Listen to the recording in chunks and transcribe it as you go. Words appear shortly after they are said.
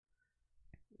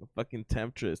fucking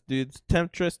temptress, dude. It's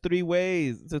temptress 3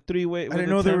 ways. It's a 3-way. I didn't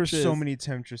know there were so many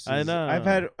temptresses. I know.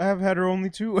 I've had her only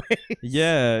 2 ways.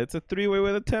 Yeah, it's a 3-way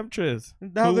with a temptress.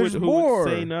 Now there's more.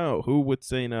 Who would say no? Who would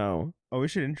say no? Oh, we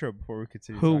should intro before we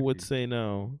continue. Who would say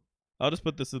no? I'll just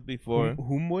put this as before.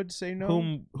 Whom would say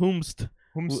no? Whomst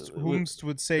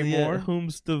would say yeah, more?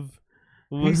 Whomst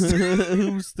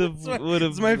would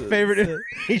have. It's my favorite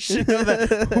iteration of that.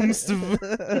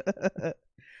 Whomst.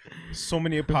 So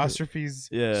many apostrophes.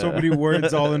 Yeah. So many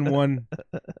words all in one.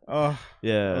 Oh,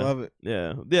 yeah. I love it.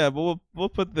 Yeah. Yeah, but we'll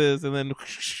put this and then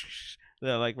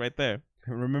yeah, like right there.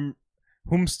 Remember,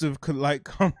 whomst could like,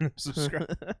 comment, and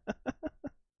subscribe.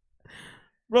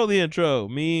 Roll the intro.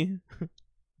 Me.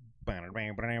 That's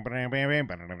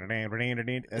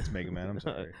Mega Man. I'm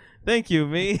sorry. Thank you,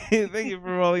 me. Thank you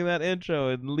for rolling that intro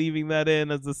and leaving that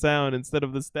in as the sound instead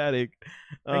of the static.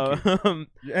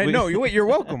 No, you're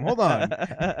welcome. Hold on.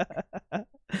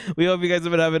 We hope you guys have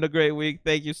been having a great week.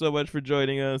 Thank you so much for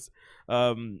joining us.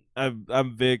 I'm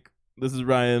Vic. This is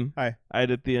Ryan. Hi. I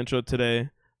did the intro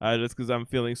today just because I'm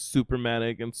feeling super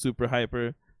manic and super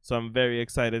hyper. So I'm very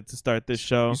excited to start this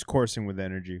show. He's coursing with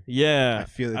energy. Yeah. I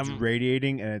feel it's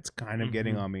radiating and it's kind of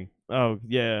getting on me. Oh,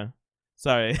 yeah.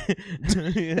 Sorry.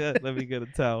 Yeah, let me get a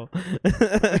towel.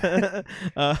 But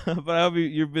I hope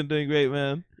you've been doing great,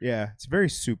 man. Yeah, it's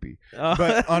very soupy.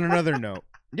 But on another note,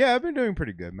 yeah, I've been doing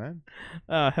pretty good, man.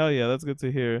 Hell yeah, that's good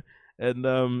to hear. And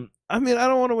I mean, I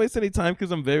don't want to waste any time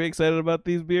because I'm very excited about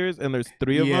these beers, and there's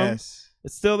 3 of them. It's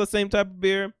still the same type of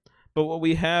beer, but what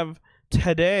we have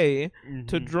today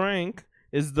to drink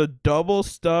is the double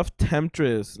stuffed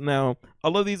Temptress. Now,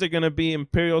 all of these are going to be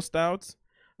Imperial Stouts.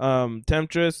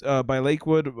 Temptress by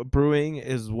Lakewood Brewing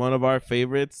is one of our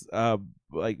favorites.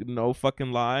 Like, no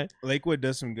fucking lie. Lakewood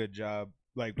does some good job,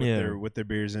 like with their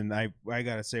beers, and I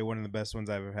gotta say one of the best ones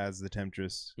I've ever had is the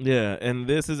Temptress. Yeah, and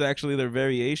this is actually their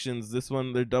variations. This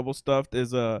one, their double stuffed,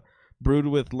 is brewed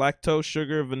with lactose,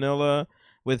 sugar, vanilla,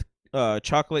 with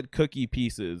chocolate cookie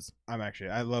pieces. I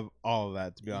love all of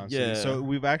that, to be honest. Yeah. So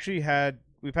we've had the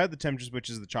Temptress, which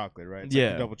is the chocolate, right? It's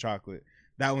like the double chocolate.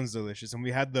 That one's delicious, and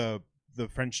we had the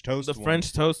French toast.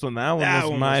 French toast one. That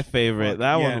one was my favorite.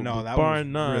 That one, bar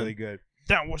none, really good.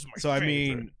 That was my. So favorite. I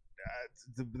mean,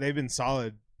 they've been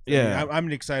solid. Yeah, I'm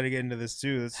excited to get into this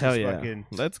too. Hell yeah.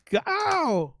 Let's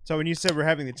go. So when you said we're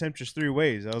having the Temptress 3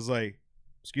 ways, I was like,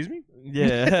 excuse me?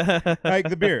 Yeah. Like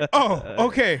the beer. Oh,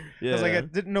 okay. Yeah. I was like, I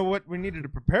didn't know what we needed to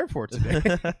prepare for today.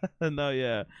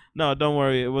 No, don't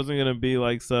worry. It wasn't going to be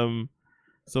like some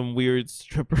weird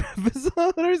stripper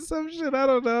episode or some shit. I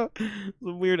don't know.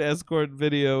 Some weird escort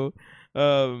video.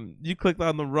 You clicked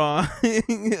on the wrong.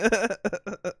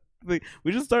 Like,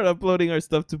 we just start uploading our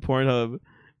stuff to Pornhub.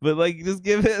 But like, just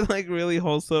give it like really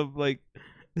wholesome, like,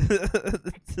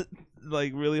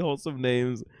 like really wholesome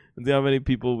names, and see how many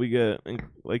people we get and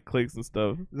like clicks and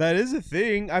stuff. That is a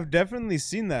thing. I've definitely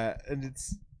seen that, and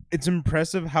it's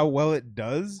impressive how well it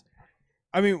does.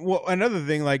 I mean, well, another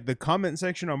thing, like the comment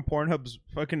section on Pornhub's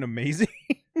fucking amazing.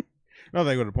 Not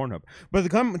that I go to Pornhub, but the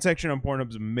comment section on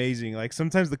Pornhub's amazing. Like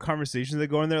sometimes the conversations that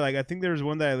go in there, like I think there was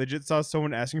one that I legit saw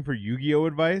someone asking for Yu-Gi-Oh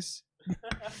advice.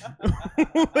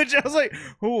 Which I was like,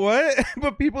 what?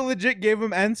 But people legit gave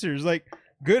him answers, like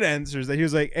good answers, that he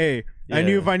was like, hey, I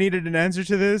knew if I needed an answer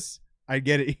to this, I'd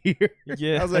get it here.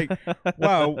 Yeah. I was like,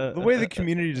 wow, the way the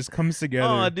community just comes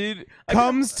together. Oh, dude.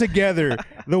 Comes together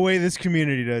the way this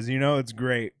community does, you know? It's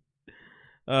great.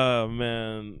 Oh,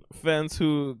 man. Fans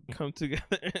who come together.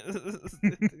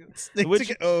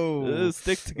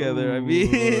 Stick together, I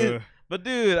mean. But,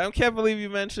 dude, I can't believe you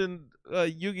mentioned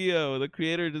Yu-Gi-Oh! The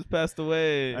creator just passed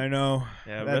away. I know.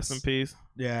 Yeah, rest in peace.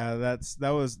 Yeah,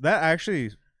 that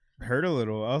actually hurt a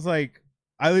little. I was like,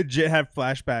 I legit had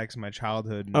flashbacks in my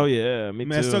childhood. Oh yeah, me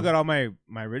too. I still got all my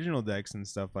original decks and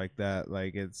stuff like that.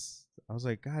 Like I was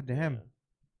like, god damn.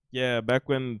 Yeah, back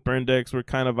when burn decks were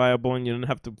kind of viable and you didn't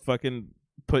have to fucking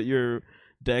put your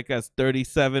deck as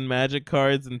 37 magic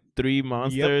cards and 3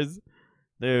 monsters. Yep.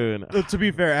 Dude. So, to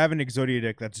be fair, I have an Exodia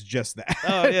deck that's just that.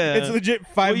 Oh yeah, it's legit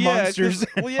 5 monsters.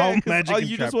 All magic.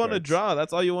 You just want to draw.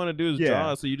 That's all you want to do is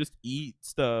draw. So you just eat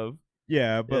stuff.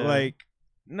 Yeah, but like,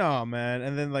 no, man.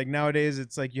 And then like nowadays,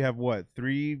 it's like you have what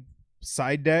 3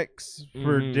 side decks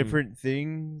for different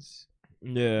things.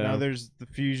 Yeah. Now there's the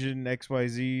fusion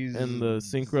XYZs and the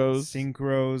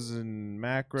synchros and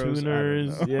macros,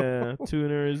 tuners.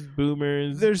 Tuners,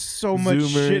 boomers. There's so much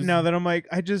shit now that I'm like,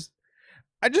 I just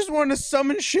want to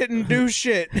summon shit and do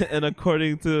shit. And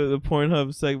according to the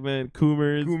Pornhub segment,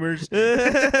 Coomers. Yeah,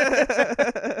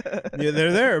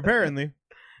 they're there apparently.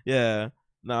 Yeah.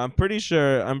 No, I'm pretty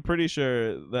sure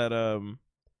that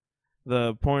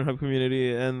the Pornhub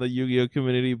community and the Yu-Gi-Oh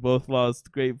community both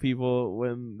lost great people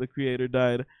when the creator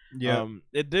died. Yeah.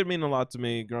 It did mean a lot to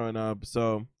me growing up.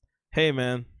 So, hey,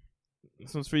 man,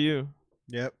 this one's for you.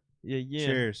 Yep. Yeah.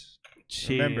 Cheers.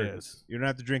 Remember, you don't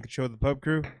have to drink and show the pub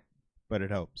crew, but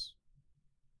it helps.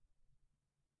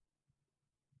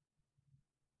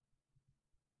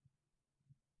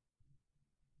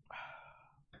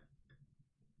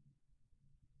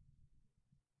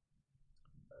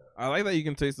 I like that you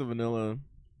can taste the vanilla.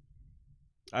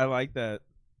 I like that.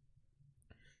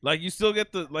 Like, you still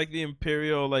get the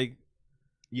imperial, like,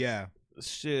 yeah,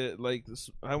 shit, like,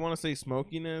 I want to say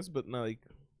smokiness, but not like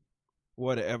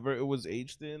whatever it was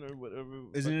aged in or whatever.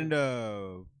 Isn't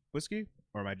it whiskey?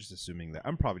 Or am I just assuming that?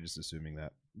 I'm probably just assuming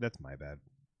that. That's my bad.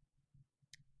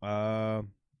 It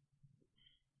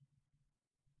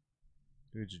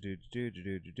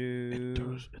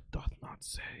doth not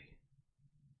say.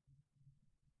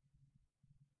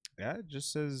 Yeah, it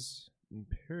just says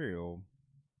imperial.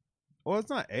 Well, it's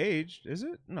not aged, is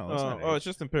it? No, it's not aged. Oh, it's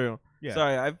just imperial. Yeah.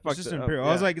 Sorry, I fucked It's just imperial. Yeah.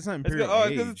 I was like, it's not imperial.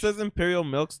 Because it says imperial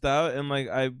milk stout, and like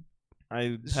I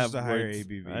it's have a higher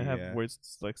ABV. I have words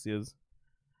dyslexias.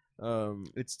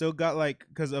 It's still got like,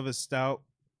 because of a stout,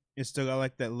 it's still got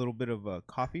like that little bit of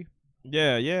coffee.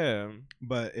 Yeah.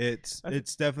 But it's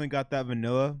definitely got that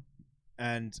vanilla,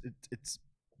 and it's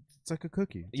like a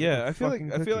cookie. It's yeah, like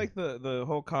I feel like the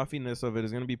whole coffeeness of it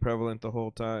is gonna be prevalent the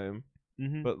whole time.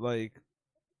 Mm-hmm. But like,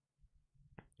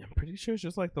 I'm pretty sure it's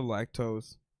just like the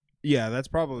lactose. Yeah, that's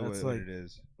probably what it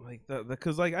is. Like that,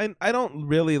 because like I don't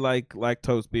really like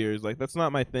lactose beers. Like, that's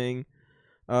not my thing.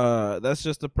 That's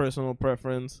just a personal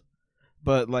preference.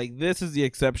 But like, this is the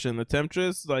exception. The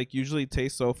Temptress like usually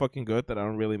tastes so fucking good that I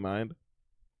don't really mind.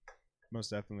 Most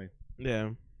definitely. Yeah.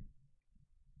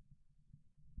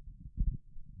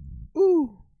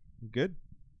 Ooh. Good.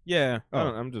 Yeah. Oh.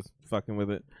 I'm just fucking with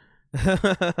it.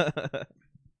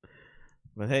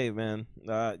 But hey, man.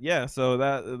 Yeah. So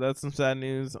that's some sad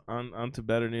news. On to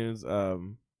better news.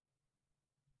 The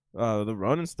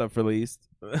Ronin stuff released.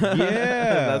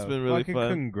 Yeah, that's been really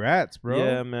fun. Congrats, bro.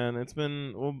 Yeah, man. It's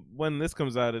been, well, when this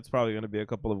comes out, it's probably gonna be a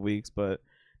couple of weeks, but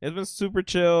it's been super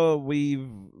chill. We've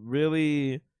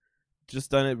really just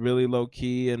done it really low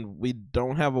key, and we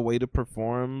don't have a way to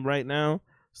perform right now,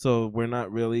 so we're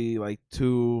not really like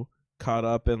too caught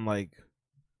up in like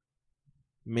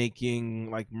making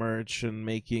like merch and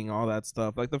making all that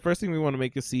stuff. Like, the first thing we want to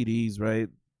make is CDs, right?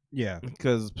 Yeah,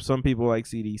 because some people like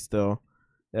CDs still.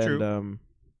 And true.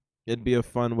 It'd be a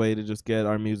fun way to just get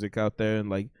our music out there and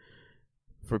like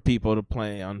for people to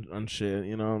play on shit,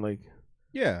 you know, like,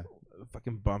 yeah,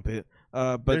 fucking bump it.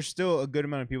 But there's still a good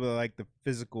amount of people that like the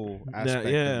physical aspect.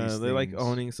 Yeah, of these they things. like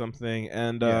owning something,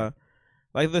 and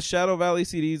like the Shadow Valley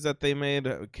CDs that they made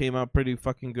came out pretty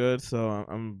fucking good. So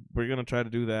we're gonna try to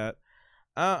do that.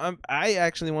 I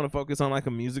actually want to focus on like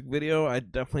a music video. I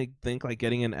definitely think like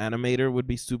getting an animator would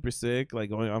be super sick. Like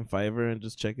going on Fiverr and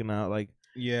just checking out like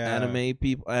anime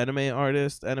people, anime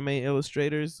artists, anime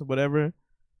illustrators, whatever.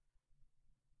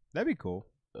 That'd be cool.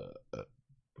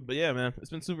 But yeah, man, it's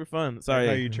been super fun. Sorry,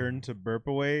 how you turned to burp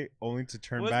away, only to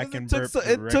turn back and burp.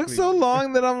 It took so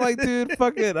long that I'm like, dude,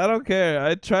 fuck it, I don't care.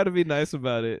 I try to be nice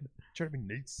about it. Try to be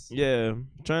nice. Yeah, I'm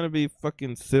trying to be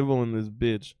fucking civil in this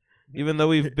bitch. Even though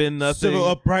we've been nothing. Civil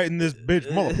upright in this bitch,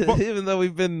 motherfucker. Even though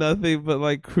we've been nothing but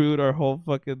like crude our whole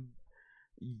fucking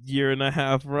year and a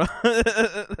half run. I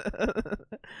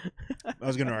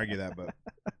was gonna argue that, but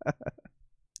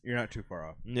you're not too far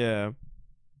off. Yeah.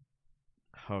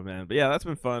 Oh man, but yeah, that's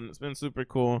been fun. It's been super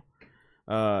cool.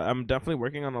 I'm definitely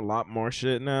working on a lot more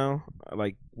shit now.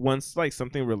 Like, once like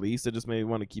something released, it just made me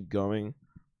want to keep going.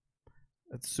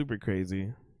 That's super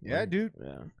crazy. Yeah, like, dude.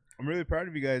 Yeah. I'm really proud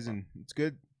of you guys, and it's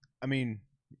good. I mean,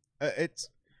 it's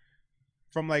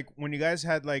from like when you guys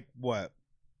had like what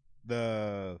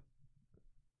how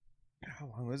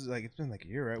long was it? Like, it's been like a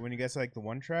year, right? When you guys had like the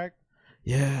one track.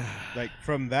 Yeah. Like,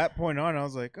 from that point on, I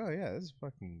was like, oh yeah, this is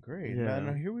fucking great. Yeah.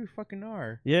 No, here we fucking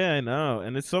are. Yeah, I know.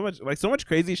 And it's so much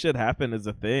crazy shit happened is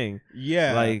a thing.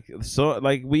 Yeah. Like, so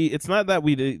like it's not that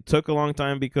we took a long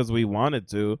time because we wanted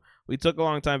to. We took a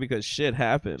long time because shit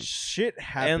happened. Shit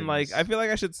happened. And like, I feel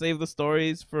like I should save the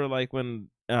stories for like when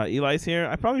Eli's here.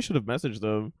 I probably should have messaged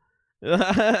them.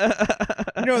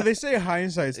 They say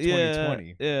hindsight's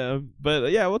 2020. Yeah,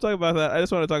 but yeah, we'll talk about that. I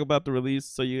just want to talk about the release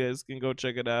so you guys can go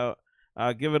check it out.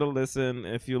 Give it a listen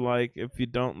if you like. If you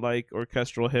don't like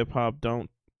orchestral hip hop, don't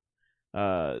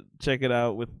check it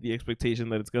out with the expectation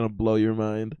that it's gonna blow your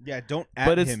mind. Yeah, don't.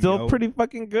 But it's still pretty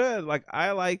fucking good. Like,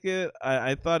 I like it.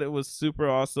 I thought it was super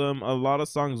awesome. A lot of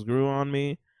songs grew on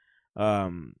me.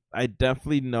 I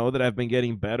definitely know that I've been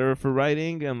getting better for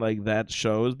writing, and like that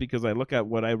shows because I look at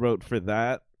what I wrote for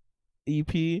that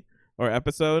EP or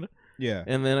episode, Yeah.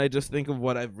 and then I just think of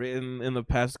what I've written in the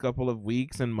past couple of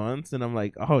weeks and months, and I'm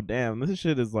like, oh damn, this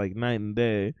shit is like night and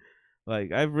day.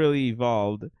 Like I've really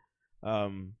evolved.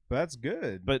 But that's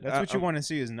good. But That's what you want to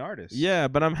see as an artist. Yeah,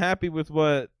 but I'm happy with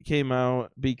what came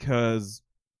out because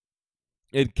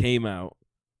it came out.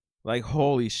 Like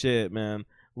holy shit, man.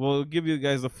 We'll give you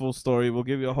guys the full story. We'll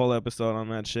give you a whole episode on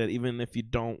that shit, even if you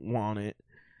don't want it.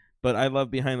 But I love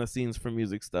behind the scenes for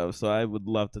music stuff, so I would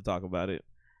love to talk about it.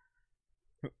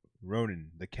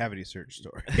 Ronan, the cavity search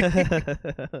story.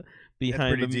 Behind That's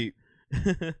pretty deep.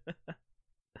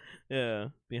 Yeah,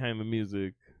 behind the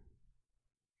music.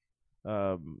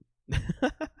 Yeah,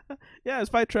 it's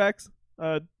 5 tracks.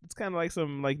 It's kind of like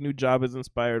some like new Jabez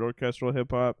inspired orchestral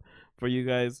hip hop for you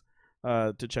guys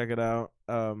to check it out.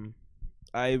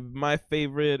 My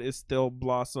favorite is still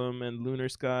Blossom and Lunar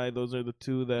Sky. Those are the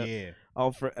two that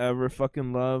I'll forever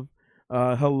fucking love.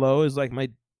 Hello is like my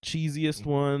cheesiest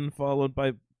one, followed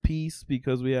by Peace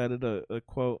because we added a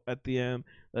quote at the end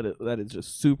that is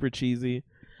just super cheesy.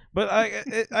 But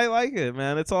I like it,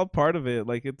 man. It's all part of it.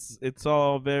 Like it's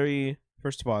all very.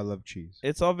 First of all, I love cheese.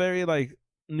 It's all very like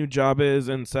New Jabez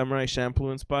and Samurai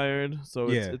Champloo inspired. So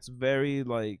it's very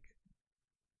like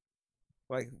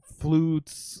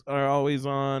flutes are always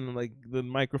on, like the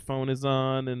microphone is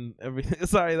on and everything.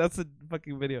 Sorry, that's a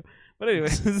fucking video. But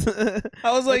anyways,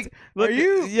 I was like, look, are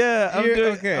you? Yeah,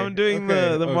 I'm doing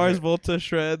the Mars okay. Volta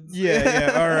shreds.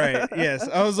 Yeah. All right. Yes.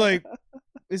 I was like,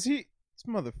 is he? This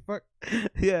motherfucker.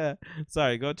 Yeah.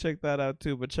 Sorry. Go check that out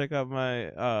too. But check out my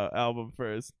album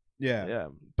first. Yeah.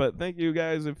 But thank you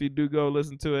guys. If you do go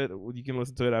listen to it, you can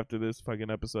listen to it after this fucking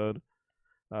episode.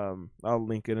 I'll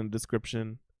link it in the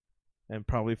description. And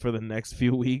probably for the next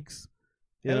few weeks.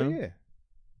 Yeah.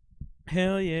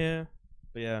 Hell yeah.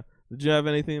 But yeah. Did you have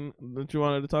anything that you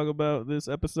wanted to talk about this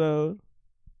episode?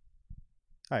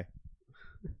 Hi.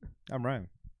 I'm Ryan.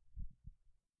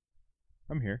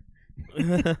 I'm here.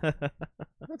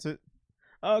 That's it.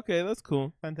 Okay, that's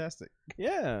cool. Fantastic.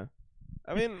 Yeah.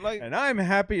 I mean, like, and I'm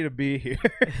happy to be here.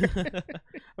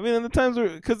 I mean, in the times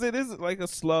because it is like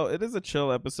it is a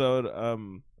chill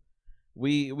episode.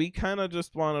 We kind of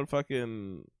just want to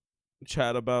fucking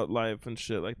chat about life and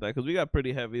shit like that because we got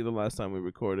pretty heavy the last time we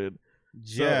recorded.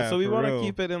 Yeah. So we want to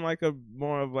keep it in like a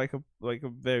more of like a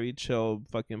very chill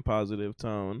fucking positive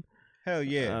tone. Hell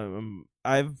yeah.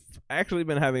 I've actually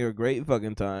been having a great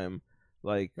fucking time.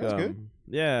 Like, that's good.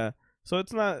 Yeah. So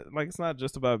it's not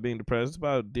just about being depressed. It's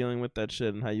about dealing with that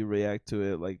shit and how you react to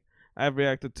it. Like I've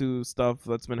reacted to stuff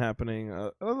that's been happening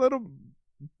a little,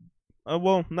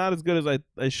 well, not as good as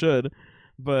I should,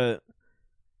 but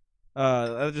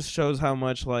that just shows how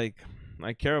much like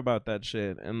I care about that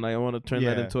shit, and I want to turn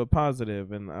that into a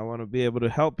positive, and I want to be able to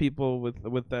help people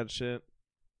with that shit.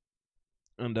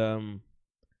 And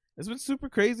it's been super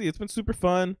crazy. It's been super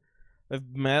fun.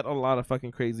 I've met a lot of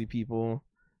fucking crazy people.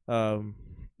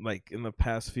 Like in the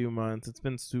past few months, it's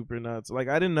been super nuts. Like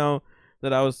I didn't know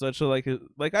that I was such a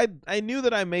I knew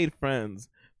that I made friends,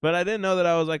 but I didn't know that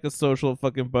I was like a social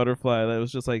fucking butterfly. That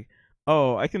was just like,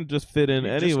 oh, I can just fit in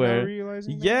anywhere.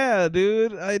 Yeah,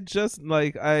 dude. I just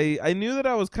like I knew that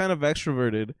I was kind of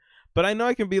extroverted, but I know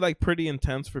I can be like pretty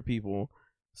intense for people.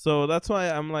 So that's why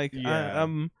I'm like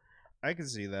I can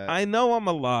see that. I know I'm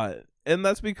a lot. And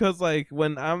that's because, like,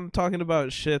 when I'm talking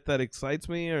about shit that excites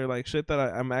me or, like, shit that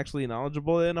I'm actually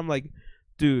knowledgeable in, I'm like,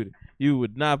 dude, you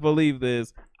would not believe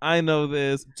this. I know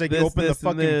this. It's like you open the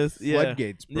fucking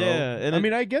floodgates, bro. Yeah. And I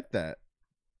mean, I get that.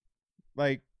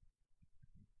 Like,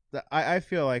 I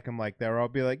feel like I'm like that, where I'll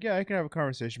be like, yeah, I can have a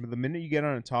conversation. But the minute you get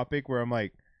on a topic where I'm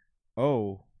like,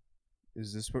 oh,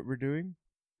 is this what we're doing?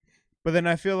 But then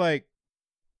I feel like,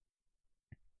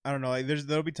 I don't know, like,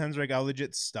 there'll be times where like, I'll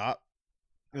legit stop.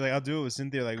 Like I'll do it with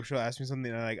Cynthia. Like she'll ask me something,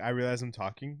 and like I realize I'm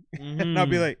talking, and I'll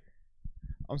be like,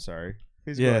 "I'm sorry,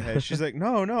 please go ahead." She's like,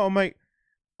 "No." I'm like,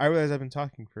 I realize I've been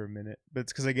talking for a minute, but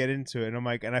it's because I get into it, and I'm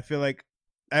like, and I feel like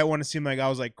I don't want to seem like I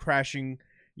was like crashing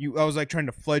you. I was like trying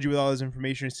to flood you with all this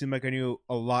information. It seemed like I knew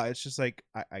a lot. It's just like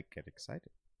I get excited.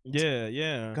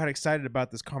 Yeah. Got excited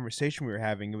about this conversation we were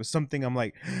having. It was something I'm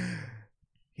like,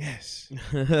 yes.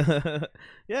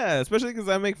 Yeah, especially because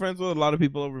I make friends with a lot of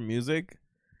people over music.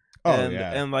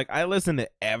 And like I listen to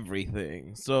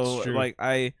everything, so like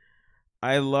I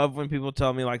love when people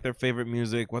tell me like their favorite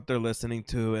music, what they're listening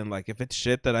to, and like if it's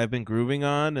shit that I've been grooving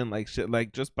on and like shit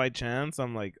like just by chance,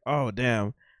 I'm like, oh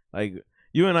damn, like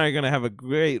you and I are gonna have a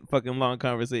great fucking long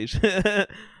conversation.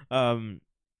 I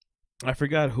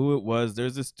forgot who it was.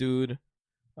 There's this dude,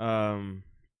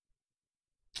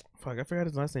 fuck, I forgot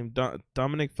his last name,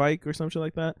 Dominic Fike or some shit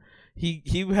like that. He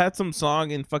had some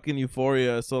song in fucking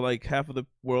Euphoria, so like half of the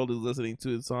world is listening to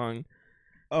his song.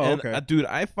 Oh, and, okay. Dude,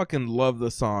 I fucking love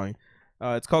the song.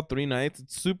 It's called 3 Nights.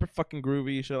 It's super fucking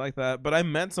groovy, shit like that. But I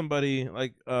met somebody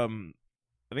like I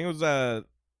think it was a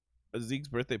Zeke's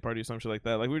birthday party or some shit like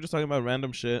that. Like we were just talking about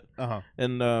random shit.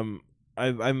 And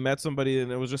I met somebody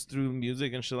and it was just through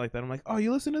music and shit like that. I'm like, oh,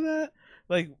 you listen to that?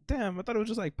 Like, damn, I thought it was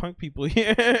just like punk people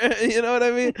here. You know what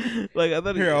I mean? Like I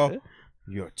thought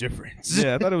you're different.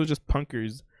 Yeah, I thought it was just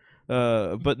punkers.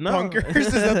 But no. Punkers?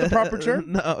 Is that the proper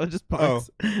term? No, just punks.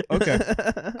 Oh, okay.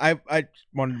 I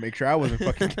wanted to make sure I wasn't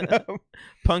fucking it up.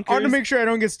 Punkers. I wanted to make sure I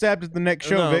don't get stabbed at the next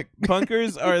show, Vic.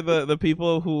 Punkers are the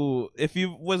people who, if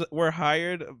you were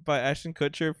hired by Ashton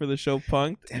Kutcher for the show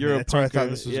Punked, you're a punker. That's where I thought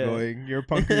this was going. You're a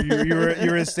punker.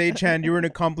 You're a stagehand. You were an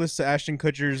accomplice to Ashton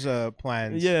Kutcher's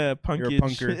plans. Yeah, punkage.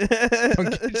 You're a punker.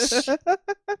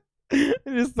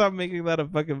 Punkage. Just stop making that a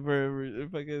fucking verb.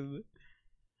 Fucking.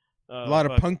 A lot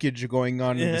of punkage going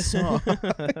on in the song.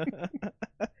 The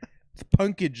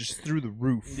punkage is through the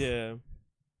roof. Yeah.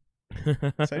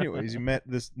 So anyways, you met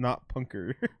this not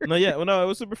punker. No, it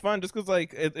was super fun just because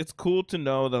like it's cool to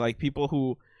know that like people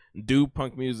who do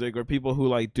punk music or people who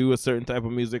like do a certain type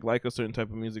of music, like a certain type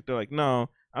of music, they're like, no,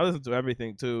 I listen to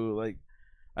everything too. Like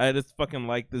I just fucking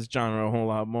like this genre a whole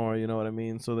lot more, you know what I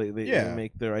mean? So they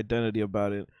make their identity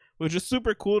about it, which is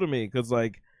super cool to me because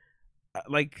like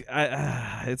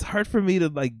it's hard for me to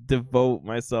like devote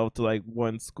myself to like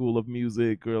one school of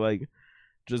music or like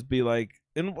just be like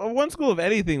in one school of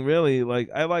anything really. Like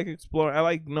I like exploring, I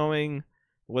like knowing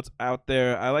what's out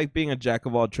there. I like being a jack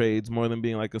of all trades more than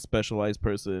being like a specialized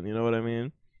person, you know what I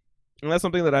mean? And that's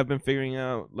something that I've been figuring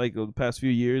out like the past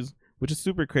few years, which is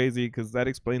super crazy because that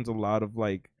explains a lot of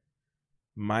like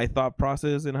my thought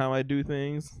process and how I do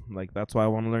things. Like that's why I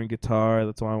want to learn guitar,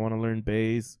 that's why I want to learn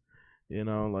bass, you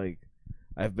know. Like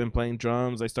I've been playing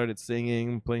drums, I started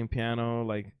singing, playing piano.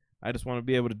 Like I just want to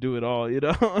be able to do it all, you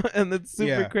know. And it's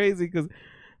super crazy because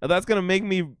that's gonna make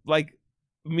me like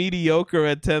mediocre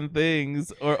at 10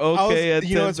 things or okay at 10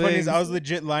 things. You know what's funny is I was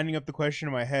legit lining up the question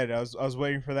in my head. I was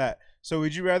waiting for that. So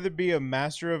would you rather be a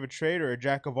master of a trade or a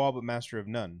jack of all but master of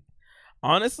none?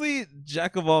 Honestly,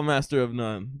 jack of all, master of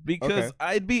none, because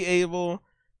I'd be able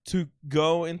to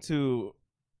go into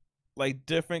like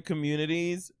different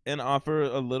communities and offer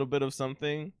a little bit of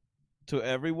something to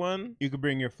everyone. You could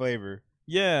bring your flavor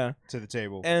to the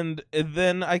table, and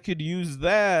then I could use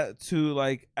that to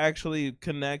like actually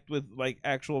connect with like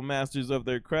actual masters of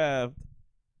their craft,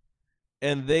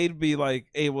 and they'd be like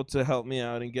able to help me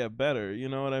out and get better, you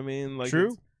know what I mean? Like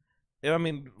true. I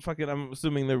mean, fucking, I'm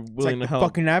assuming they're willing to help.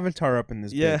 Fucking Avatar up in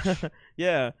this bitch.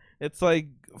 Yeah. It's like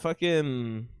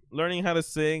fucking learning how to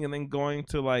sing and then going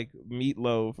to like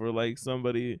Meatloaf or like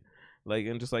somebody like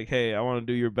and just like, hey, I want to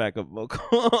do your backup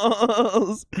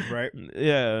vocals. Right.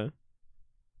 Yeah.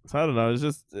 So I don't know. It's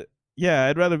just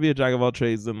I'd rather be a jack of all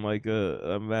trades than like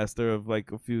a master of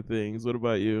like a few things. What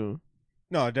about you?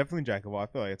 No, definitely jack of all. I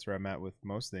feel like that's where I'm at with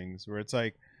most things, where it's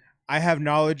like I have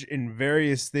knowledge in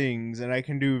various things and I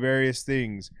can do various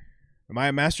things. Am I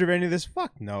a master of any of this?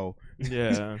 Fuck no.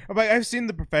 Yeah. I'm like, I've seen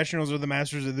the professionals or the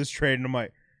masters of this trade, and I'm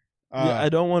like, I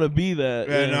don't want to be that.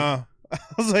 Yeah, no. I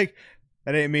was like,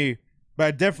 that ain't me. But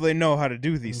I definitely know how to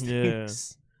do these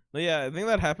things. Yeah, I think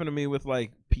that happened to me with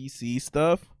like PC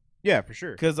stuff. Yeah, for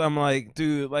sure. Because I'm like,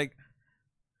 dude, like,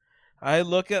 I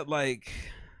look at like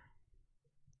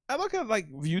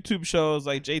YouTube shows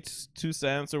like J2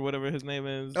 Cents or whatever his name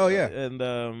is. Oh yeah.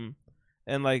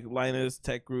 And like Linus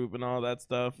Tech Group and all that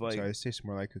stuff. Like, sorry, it tastes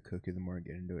more like a cookie the more I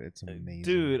get into it. It's amazing.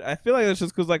 Dude, I feel like that's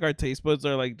just because like our taste buds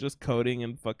are like just coating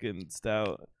and fucking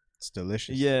stout. It's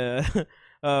delicious. Yeah.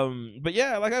 But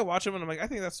yeah, like I watch them and I'm like, I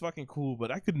think that's fucking cool,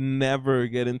 but I could never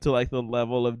get into like the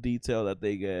level of detail that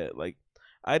they get. Like,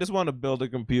 I just want to build a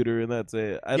computer and that's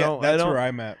it. That's where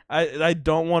I'm at. I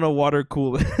don't want to water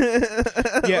cool it.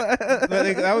 Yeah,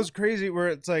 like, that was crazy. Where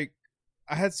it's like,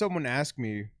 I had someone ask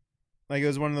me, like it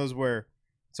was one of those where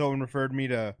someone referred me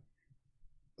to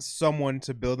someone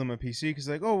to build them a PC because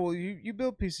like, oh well, you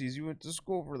build PCs, you went to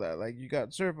school for that, like you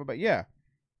got certified. But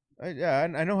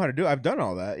I know how to do it. I've done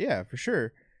all that, yeah, for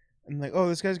sure. And like, oh,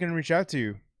 this guy's gonna reach out to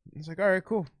you. It's like, all right,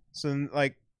 cool. So then,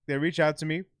 like, they reach out to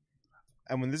me.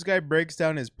 And when this guy breaks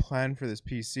down his plan for this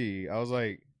PC, I was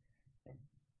like,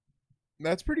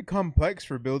 that's pretty complex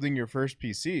for building your first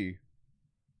PC.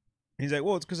 He's like,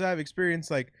 well, it's because I have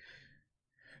experience. Like,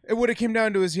 what it came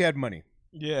down to is he had money.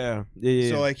 Yeah.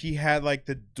 So, like, he had, like,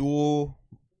 the dual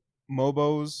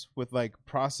Mobos with, like,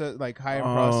 high-end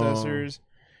processors.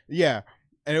 Yeah.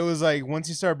 And it was, like, once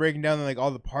he started breaking down, like,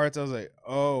 all the parts, I was like,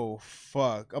 oh,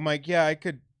 fuck. I'm like, yeah, I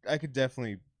could could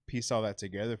definitely piece all that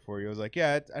together for you. I was like,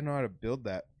 yeah, I know how to build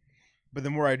that. But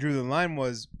then where I drew the line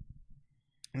was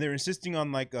they're insisting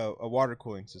on like a water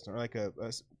cooling system or like a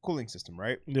cooling system,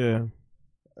 right? Yeah.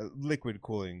 Liquid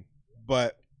cooling.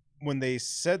 But when they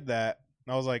said that,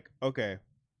 I was like, okay,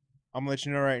 I'm gonna let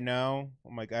you know right now.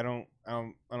 I'm like, I don't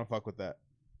fuck with that,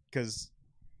 because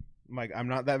I'm like, I'm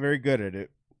not that very good at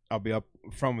it. I'll be up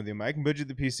front with you. I can build you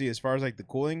the PC. As far as like the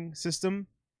cooling system,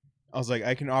 I was like,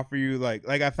 I can offer you like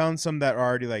I found some that are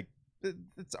already like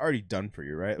it's already done for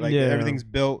you, right? Like everything's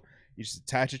built. You just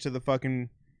attach it to the fucking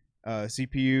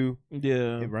CPU.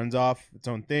 Yeah, it runs off its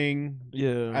own thing.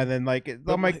 Yeah, and then like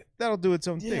I'm like, that'll do its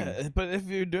own thing. Yeah, but if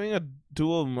you're doing a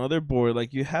dual motherboard,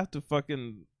 like you have to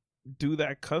fucking do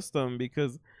that custom,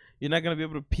 because you're not gonna be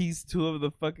able to piece two of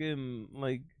the fucking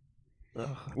like.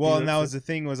 Well, and that was the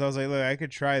thing, was I was like, look, I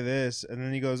could try this, and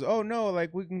then he goes, oh no,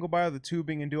 like we can go buy all the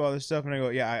tubing and do all this stuff, and I go,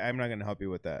 yeah, I'm not gonna help you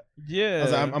with that. Yeah, I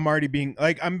was like, I'm already being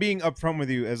like, I'm being upfront with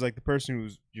you as like the person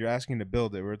who's you're asking to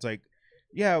build it, where it's like,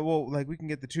 yeah, well, like we can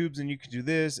get the tubes and you can do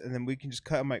this, and then we can just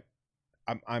cut. I'm like,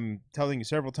 I'm telling you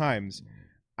several times,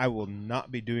 I will not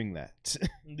be doing that.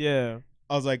 Yeah,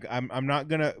 I was like, I'm not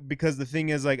gonna, because the thing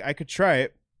is, like, I could try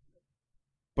it,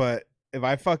 but if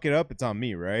I fuck it up, it's on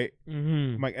me, right?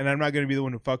 Mm-hmm. I'm like, and I'm not gonna be the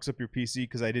one who fucks up your PC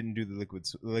because I didn't do the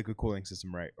liquid cooling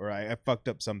system right, or I fucked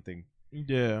up something.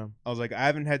 Yeah, I was like, I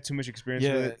haven't had too much experience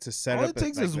with it to set all up. All it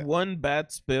takes like is that. one bad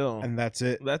spill, and that's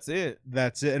it. That's it.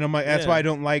 And I'm like, that's why I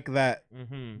don't like that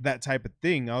that type of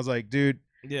thing. I was like, dude,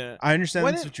 yeah, I understand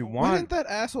that's what you want. Why didn't that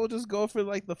asshole just go for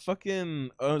like the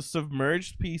fucking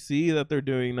submerged PC that they're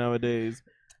doing nowadays?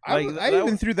 Like, I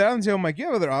even threw that out and said, I'm like, you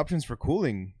have other options for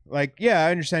cooling. Like, yeah, I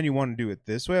understand you want to do it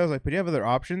this way. I was like, but you have other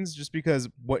options, just because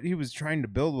what he was trying to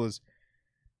build was,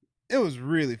 it was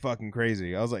really fucking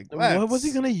crazy. I was like, what was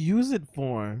he gonna use it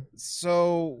for?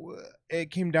 So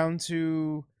it came down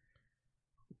to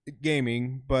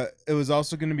gaming, but it was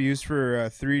also going to be used for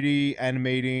 3D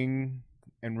animating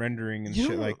and rendering and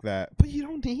shit like that. But you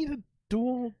don't need a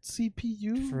dual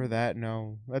CPU for that.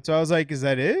 No, that's why I was like, is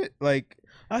that it? Like,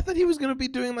 I thought he was gonna be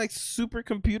doing like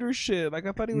supercomputer shit. Like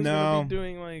I thought he was gonna be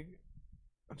doing like,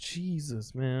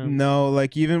 Jesus, man. No,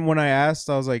 like even when I asked,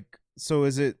 I was like, so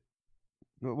is it?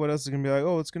 What else is gonna be like?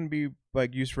 Oh, it's gonna be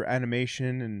like used for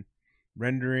animation and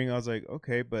rendering. I was like,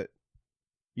 okay, but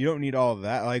you don't need all of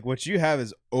that. Like what you have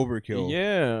is overkill.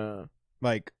 Yeah.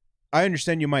 Like I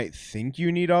understand you might think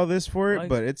you need all this for it, like,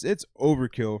 but it's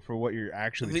overkill for what you're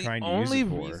actually trying to use it for.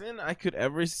 The only reason I could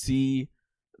ever see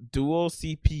dual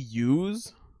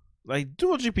CPUs, like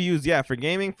dual GPUs, yeah, for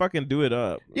gaming, fucking do it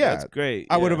up. Yeah, that's great.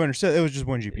 I would have understood. It was just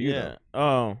one GPU. Yeah.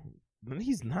 Though. Oh,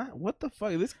 he's not. What the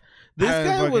fuck? This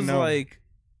guy was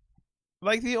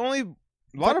like the only.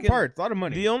 A lot of parts, a lot of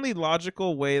money. The only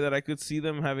logical way that I could see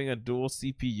them having a dual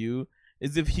CPU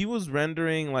is if he was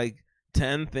rendering like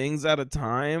 10 things at a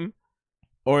time,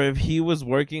 or if he was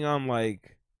working on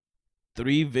like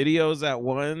 3 videos at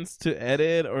once to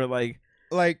edit, or like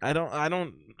I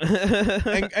don't.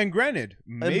 and granted,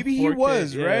 maybe he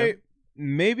was right.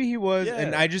 Maybe he was,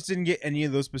 and I just didn't get any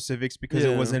of those specifics because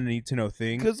it wasn't a need to know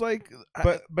thing. Because like,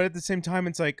 but at the same time,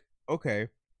 it's like, okay,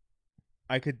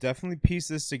 I could definitely piece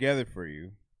this together for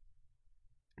you.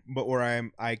 But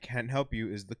where I can't help you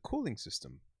is the cooling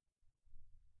system.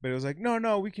 But it was like,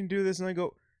 no, we can do this, and I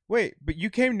go, wait, but you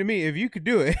came to me. If you could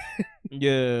do it,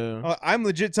 yeah, I'm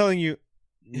legit telling you,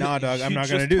 nah, dog, I'm not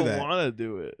gonna do that. Want to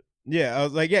do it? Yeah, I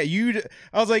was like, yeah,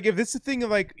 I was like, if it's a thing of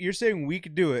like, you're saying we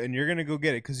could do it, and you're gonna go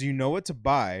get it because you know what to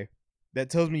buy, that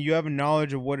tells me you have a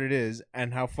knowledge of what it is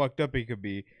and how fucked up it could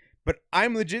be. But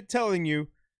I'm legit telling you,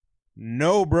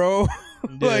 no, bro.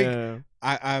 Like,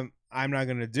 I'm not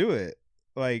gonna do it.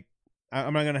 Like,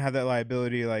 I'm not gonna have that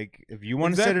liability. Like, if you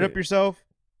want to set it up yourself,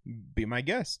 be my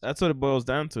guest. That's what it boils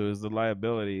down to, is the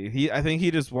liability. I think he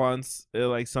just wants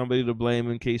like somebody to blame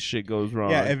in case shit goes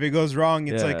wrong. Yeah, if it goes wrong,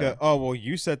 it's like oh well,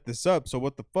 you set this up, so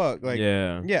what the fuck? Like,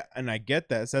 yeah, and I get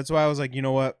that. So that's why I was like, you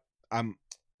know what, I'm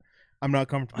not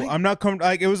comfortable. I'm not comfortable.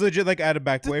 Like, it was legit like I had to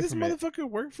back away from it. This motherfucker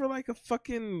work for like a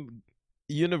fucking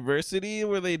university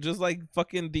where they just like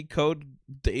fucking decode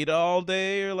data all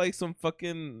day, or like some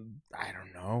fucking, I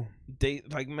don't know,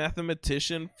 like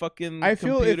mathematician fucking I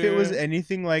feel computer. If it was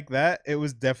anything like that, it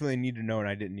was definitely need to know, and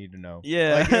I didn't need to know.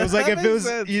 Yeah, like it was like if it was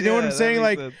sense. You know what I'm saying,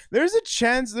 like there's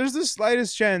the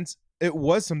slightest chance it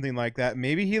was something like that.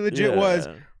 Maybe he legit was,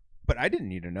 but I didn't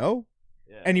need to know.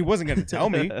 And he wasn't gonna tell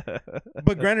me.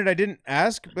 But granted, I didn't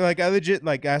ask, but like I legit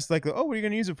like asked like, oh, what are you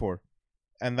gonna use it for?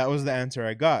 And that was the answer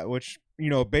I got, which,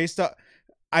 you know, based on,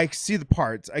 I see the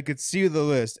parts, I could see the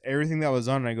list, everything that was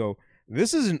on, and I go,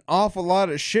 this is an awful lot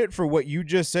of shit for what you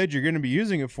just said you're going to be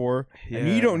using it for, and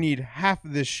you don't need half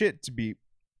of this shit to be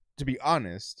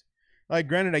honest. Like,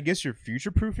 granted, I guess you're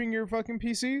future-proofing your fucking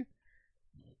PC,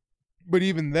 but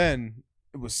even then,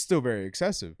 it was still very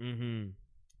excessive. Mm-hmm.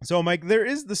 So I'm like, there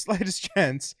is the slightest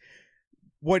chance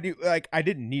I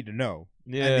didn't need to know.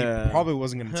 Yeah. And he probably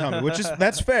wasn't going to tell me, which is,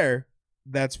 that's fair.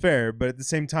 That's fair. But at the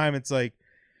same time, it's like,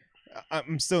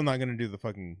 I'm still not going to do the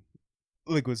fucking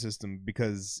liquid system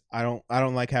because I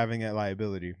don't like having that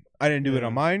liability. I didn't do it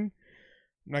on mine.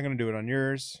 I'm not going to do it on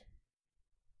yours.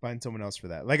 Find someone else for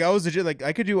that. Like, I was legit, like,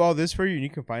 I could do all this for you and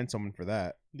you can find someone for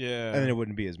that. Yeah. And then it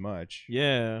wouldn't be as much.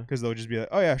 Yeah. Because they'll just be like,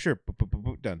 oh, yeah, sure.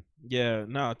 Done. Yeah.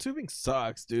 No, tubing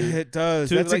sucks, dude. It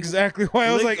does. That's exactly why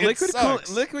I was like,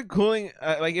 liquid cooling,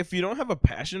 like, if you don't have a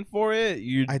passion for it,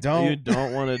 you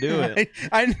don't want to do it.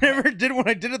 I never did when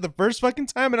I did it the first fucking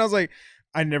time. And I was like,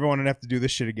 I never want to have to do this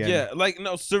shit again. Yeah, like,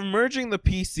 no, submerging the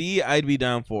PC, I'd be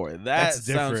down for it. That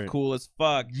sounds cool as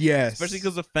fuck. Yes. Especially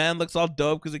because the fan looks all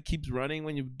dope because it keeps running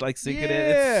when you, like, sink it in.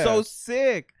 It's so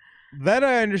sick. That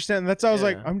I understand. That's why I was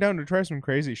like, I'm down to try some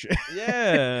crazy shit.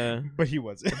 Yeah. But he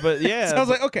wasn't. But yeah. So I was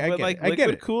like, okay, I get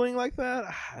it. Cooling like that?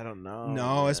 I don't know.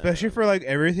 No, especially for like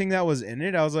everything that was in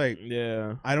it. I was like,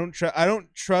 yeah. I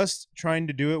don't trust trying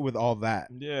to do it with all that.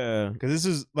 Yeah. Because this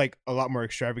is like a lot more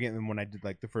extravagant than when I did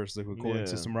like the first liquid cooling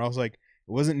system where I was like, it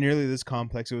wasn't nearly this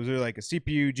complex. It was really like a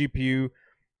CPU, GPU,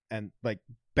 and like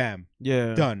bam.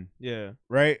 Yeah. Done. Yeah.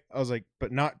 Right? I was like,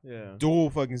 but not dual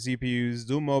fucking CPUs,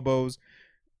 dual mobos.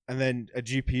 And then a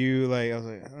GPU, like I was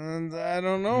like, I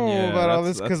don't know about all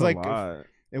this because like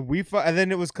if we and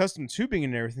then it was custom tubing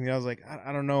and everything. I was like,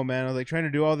 I don't know, man. I was like trying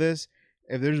to do all this.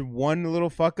 If there's one little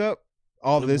fuck up,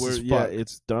 all this is fucked. Yeah,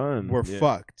 it's done. We're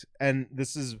fucked. And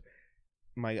this is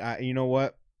my, you know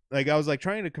what? Like I was like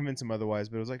trying to convince him otherwise,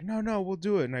 but it was like, no, we'll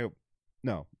do it. And I go,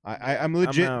 no, I'm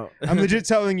legit. I'm legit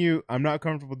telling you, I'm not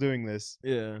comfortable doing this.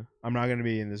 Yeah, I'm not gonna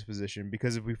be in this position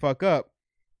because if we fuck up,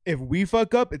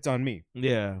 it's on me.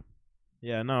 Yeah.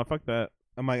 No, fuck that.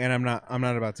 I'm like, and I'm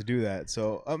not about to do that.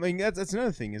 So I mean, that's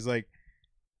another thing is like,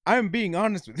 I'm being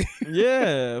honest with you.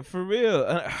 Yeah, for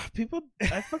real. People,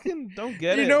 I fucking don't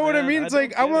get it. You know what I man. mean? It's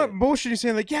like I'm not bullshitting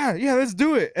saying like, yeah, let's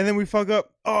do it, and then we fuck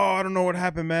up. Oh, I don't know what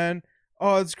happened, man.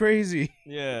 Oh, it's crazy.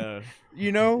 Yeah.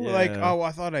 You know, like, oh,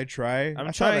 I thought I'd try.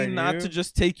 I'm trying not to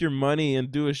just take your money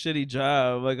and do a shitty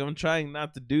job. Like, I'm trying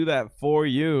not to do that for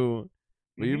you.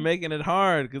 But you're making it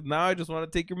hard because now I just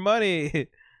want to take your money.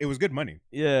 It was good money.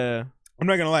 Yeah. I'm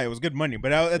not going to lie. It was good money.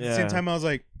 But at the same time, I was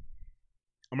like,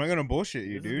 I'm not going to bullshit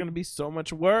you, dude. It's going to be so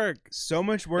much work. So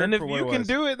much work. And if you can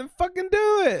do it, then fucking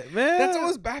do it, man. That's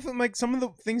always baffling. Like, some of the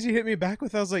things he hit me back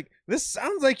with, I was like, this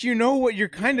sounds like you know what you're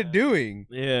kind of doing.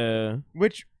 Yeah.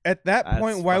 Which, at that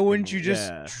point, why wouldn't you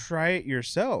just try it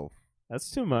yourself?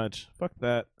 That's too much. Fuck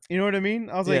that. You know what I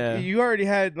mean? I was like, you already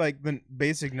had, like, the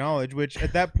basic knowledge, which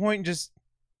at that point just...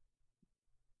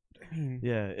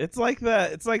 Yeah, it's like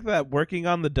that working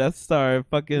on the Death Star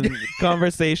fucking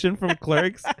conversation from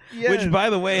Clerks. Which, by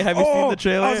the way, have you seen the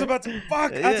trailer? I was about to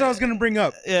fuck. That's what I was gonna bring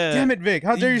up. Yeah. Damn it, Vic!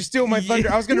 How dare you steal my thunder?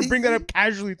 I was gonna bring that up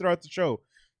casually throughout the show.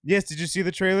 Yes, did you see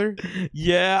the trailer?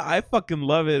 Yeah, I fucking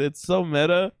love it. It's so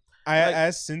meta. I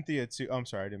asked Cynthia to. Oh, I'm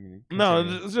sorry, I didn't mean to.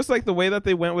 No, it's just like the way that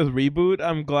they went with Reboot.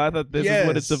 I'm glad that this is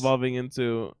what it's evolving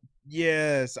into.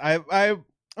 Yes,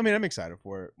 I mean, I'm excited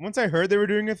for it. Once I heard they were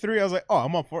doing a 3, I was like, "Oh,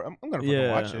 I'm up for it. I'm gonna fucking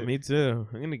watch it." Me too.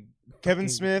 I'm gonna. Kevin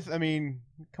Smith. I mean,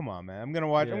 come on, man. I'm gonna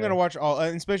watch. I'm gonna watch all,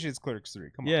 especially it's Clerks 3.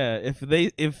 Come on. Yeah,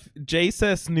 if Jay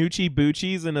says Snoochie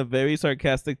Boochies in a very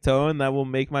sarcastic tone, that will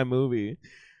make my movie.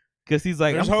 Because he's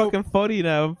like, I'm fucking 40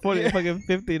 now. I'm fucking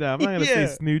 50 now. I'm not gonna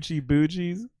say Snoochie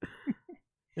Boochies.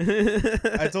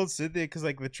 I told Cynthia because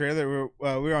like the trailer, we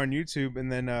were on YouTube, and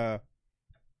then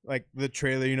like the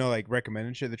trailer, you know, like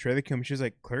recommended shit. The trailer came. She was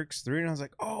like, Clerks 3, and I was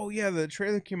like, oh yeah, the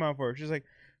trailer came out for it. She's like,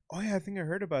 oh yeah, I think I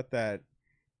heard about that.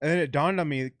 And then it dawned on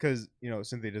me because you know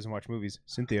Cynthia doesn't watch movies.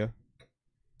 Cynthia.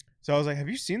 So I was like, have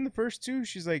you seen the first 2?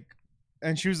 She's like,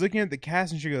 and she was looking at the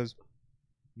cast, and she goes,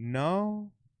 no.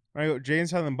 And I go, Jay and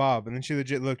Silent Bob, and then she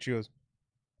legit looked. She goes,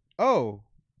 oh,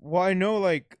 well, I know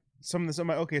like some of the. I'm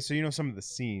like, okay, so you know some of the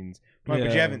scenes, but you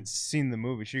haven't seen the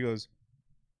movie. She goes,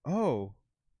 oh.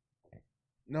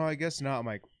 No, I guess not. I'm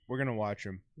like, we're gonna watch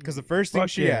them because the first thing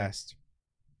she asked,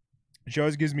 she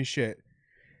always gives me shit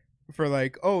for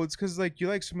like, oh, it's because like you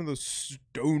like some of those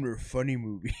stoner funny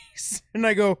movies, and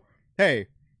I go, hey,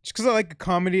 just because I like a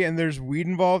comedy and there's weed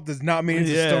involved does not mean it's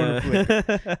a stoner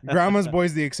flick. Grandma's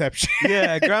Boy's the exception.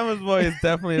 Yeah, Grandma's Boy is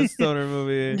definitely a stoner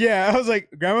movie. Yeah, I was like,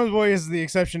 Grandma's Boy is the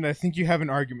exception. I think you have an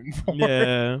argument for.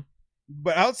 Yeah,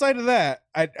 but outside of that,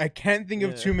 I can't think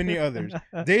of too many others.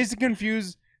 Dazed and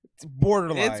Confused.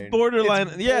 borderline. It's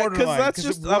borderline. Yeah, because that's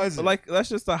that's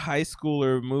just a high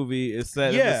schooler movie. It's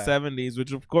set in the 70s,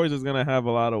 which of course is gonna have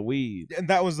a lot of weed. And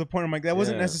that was the point. I'm like, that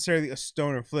wasn't necessarily a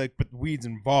stoner flick, but weed's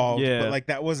involved. Yeah. But like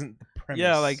that wasn't the premise.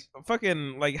 Yeah, like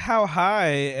fucking like How High.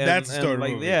 And, that's a stoner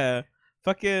like movie. Yeah,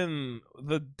 fucking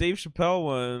the Dave Chappelle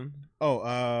one.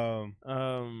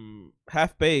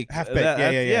 Half Baked.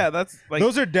 Yeah. That's like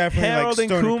those are definitely Harold like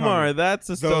and Kumar. Comedy. That's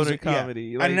a stoner comedy.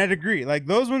 Yeah. Like, and I'd agree. Like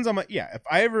those ones, I'm like, yeah. If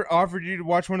I ever offered you to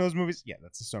watch one of those movies, yeah,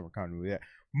 that's a stoner comedy movie. Yeah.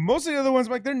 Most of the other ones,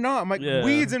 I'm like, they're not. I'm like,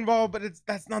 weed's involved, but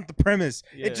that's not the premise.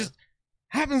 Yeah. It just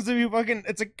happens to be fucking.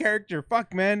 It's a character.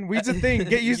 Fuck, man. Weed's a thing.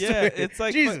 Get used to it. It's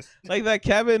like Jesus. Like that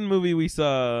Cabin movie we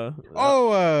saw.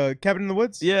 Cabin in the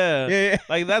Woods. Yeah.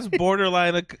 Like that's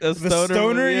borderline a stoner. The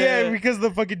stoner, movie. because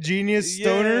the fucking genius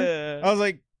stoner. I was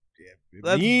like,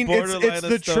 that's borderline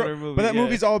a stoner movie. But that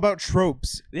movie's all about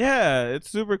tropes. Yeah, it's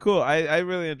super cool. I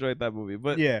really enjoyed that movie.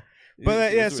 But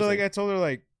so like I told her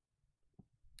like.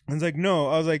 I was like, no.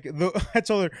 I was like, I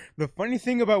told her the funny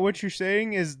thing about what you're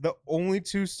saying is the only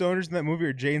two stoners in that movie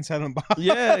are Jay and Silent Bob.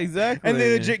 Yeah, exactly. And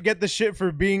they legit get the shit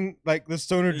for being like the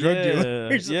stoner drug dealer.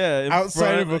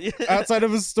 Outside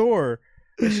of a store.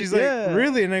 And she's like,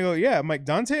 really? And I go, yeah. I'm like,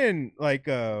 Dante and like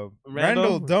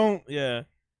Randall don't. Yeah.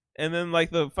 And then like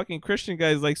the fucking Christian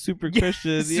guys like super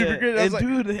Christian. Super Christian. And like,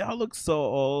 dude, they all look so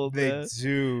old. They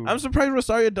do. I'm surprised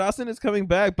Rosario Dawson is coming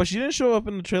back, but she didn't show up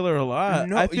in the trailer a lot.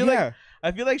 No, I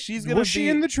feel like she's gonna. Was she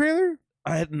in the trailer?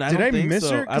 Did I miss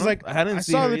her? Because like I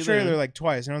saw the trailer like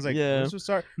twice, and I was like, I'm so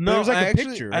sorry. No, there was like a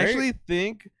picture. Right? I actually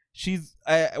think she's.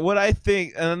 What I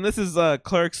think, and this is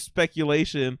Clerks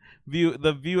speculation.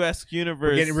 The View-esque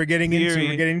universe. We're getting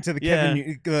into the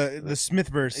Kevin the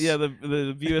Smithverse. Yeah,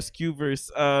 the View-esque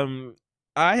verse. I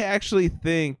actually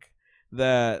think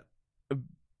that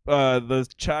the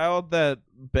child that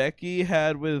Becky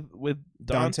had with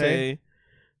Dante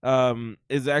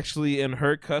is actually in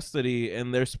her custody,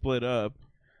 and they're split up.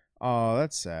 Oh,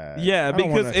 that's sad. Yeah,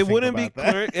 because it wouldn't be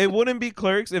it wouldn't be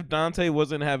Clerks if Dante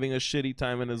wasn't having a shitty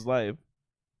time in his life.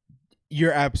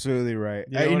 You're absolutely right.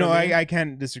 I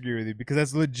can't disagree with you, because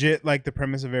that's legit. Like the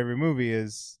premise of every movie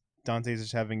is Dante's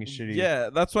just having a shitty. Yeah,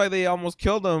 that's why they almost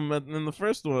killed him in the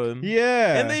first one.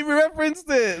 Yeah, and they referenced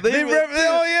it. Oh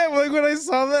yeah, like when I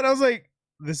saw that, I was like,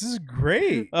 this is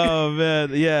great. Oh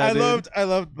man, yeah. I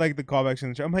loved like the callbacks in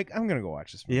the show. I'm like, I'm gonna go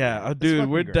watch this movie. Yeah, dude,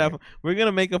 we're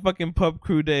gonna make a fucking pub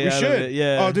crew day. We should. Of it.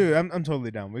 Yeah. Oh, dude, I'm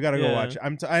totally down. We gotta go watch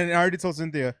it. I already told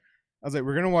Cynthia. I was like,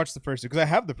 we're gonna watch the first two, because I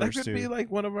have the first two. That could be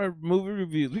like one of our movie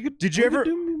reviews. Did you ever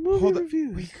do movie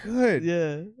reviews? We could.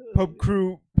 Yeah. Pub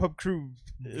crew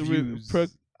views. Pub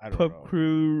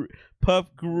crew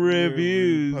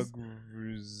reviews.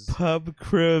 Pub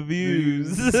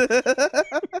reviews.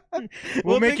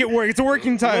 We'll make it work. It's a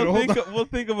working title. We'll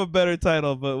think of a better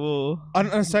title, but we'll. On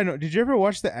a side note, did you ever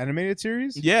watch the animated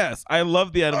series? Yes, I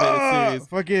love the animated series.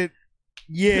 Fuck it.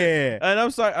 Yeah. And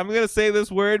I'm sorry, I'm gonna say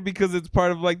this word because it's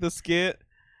part of like the skit.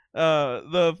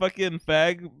 The fucking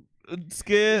fag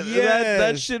skit. Yes.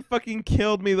 That shit fucking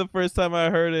killed me the first time I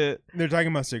heard it. They're talking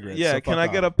about cigarettes. Yeah, so can I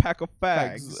get a pack of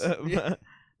fags?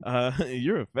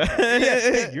 You're a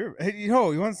fag. You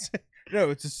want to say? No,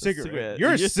 it's a cigarette.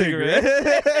 You're a cigarette.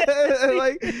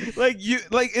 like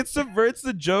it subverts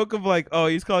the joke of like, oh,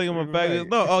 he's calling him a fag. Right.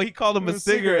 No, he called him a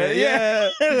cigarette. Yeah.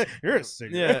 You're a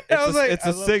cigarette. Yeah, it's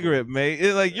a cigarette,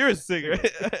 mate. Like, you're a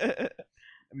cigarette.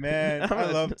 Man,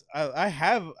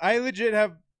 I legit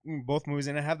have both movies,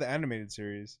 and I have the animated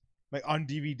series like on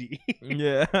DVD.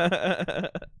 Yeah.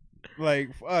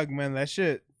 Like, fuck, man, that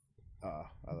shit. Oh,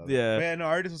 I love it. Yeah. Man, no,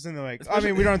 artists was in there like, I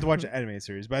mean, we don't have to watch the animated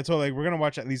series, but I told like we're gonna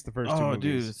watch at least the first two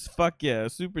movies. Dude, fuck yeah,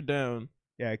 super down.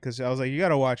 Yeah, because I was like, you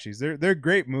gotta watch these. They're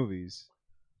great movies.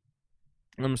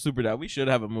 I'm super down. We should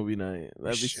have a movie night.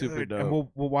 That'd be super dope. And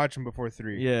we'll watch them before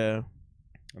 3. Yeah.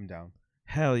 I'm down.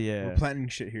 Hell yeah. We're planning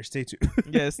shit here. Stay tuned.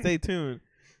 Yeah, stay tuned.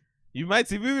 You might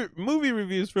see movie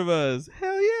reviews from us.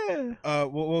 Hell yeah.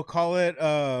 We'll call it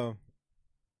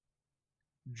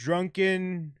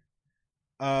Drunken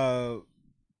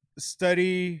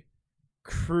Study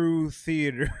Crew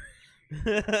Theater.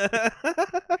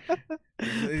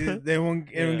 They won't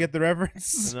get the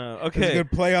reference. No. Okay. It's a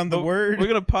good play on the word. We're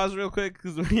gonna pause real quick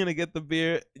because we're gonna get the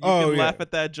beer. You can laugh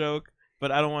at that joke,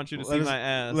 but I don't want you to see my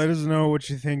ass. Let us know what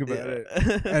you think about it.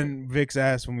 And Vic's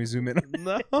ass when we zoom in.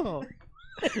 No.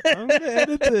 I'm gonna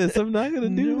edit this. I'm not gonna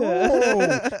do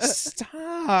that.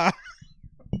 Stop.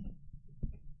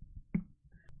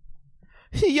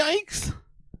 Yikes.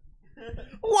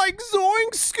 Like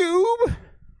Zoink, Scoob.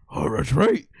 Oh, that's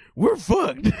right. we're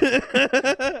fucked. Like,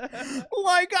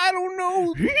 I don't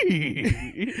know.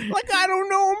 Like, I don't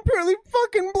know. I'm purely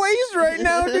fucking blazed right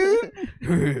now, dude.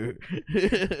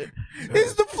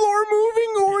 Is the floor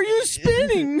moving or are you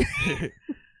spinning?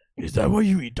 Is that why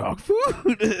you eat dog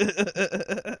food?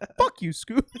 Fuck you,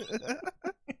 Scoot.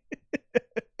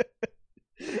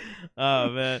 Oh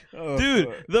man, dude,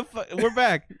 we're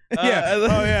back.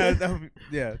 Yeah,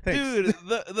 yeah. Thanks. Dude,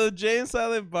 the Jay and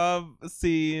Silent Bob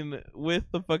scene with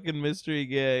the fucking mystery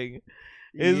gang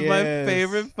is my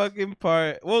favorite fucking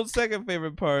part. Well, second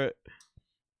favorite part.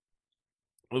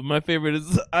 My favorite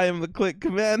is I am the click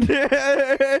commander.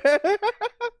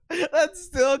 That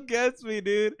still gets me,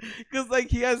 dude, because like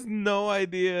he has no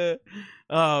idea.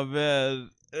 Oh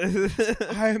man.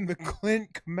 I am the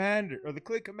Clint commander, or the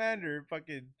click commander.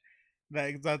 Fucking,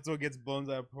 that's what gets blown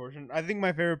out of proportion. I think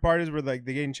my favorite part is where like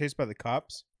they're getting chased by the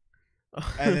cops,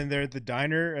 and then they're at the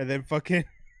diner, and then fucking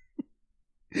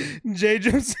Jay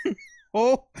jumps in the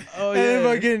hole. Oh yeah. And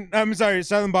then fucking, I'm sorry,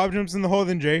 Silent Bob jumps in the hole,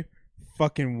 then Jay,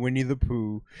 fucking Winnie the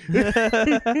Pooh. And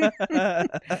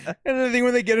the thing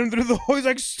when they get him through the hole, he's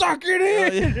like, suck it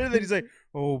in. And then he's like,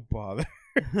 oh bother.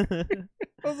 I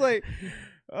was like,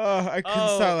 I couldn't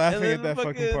stop laughing at that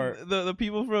fucking part. The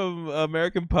people from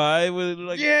American Pie were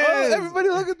like, oh, everybody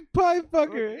look at the pie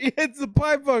fucker. Yeah, it's the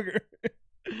pie fucker.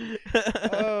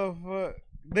 Oh, fuck.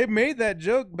 They made that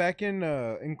joke back in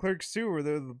Clerks 2 where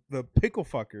they're the pickle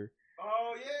fucker.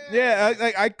 Oh, yeah.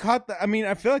 Yeah, I caught that. I mean,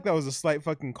 I feel like that was a slight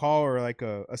fucking call or like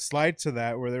a slide to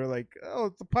that where they were like, oh,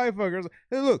 it's the pie fucker. I was like,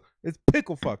 hey, look, it's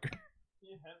pickle fucker. Can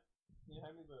you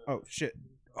hand me the... Oh, shit.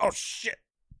 Oh, shit.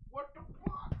 What the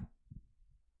fuck?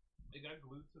 It got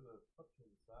glued to the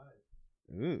fucking side.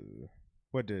 Ooh.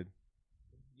 What did?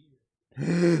 At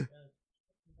least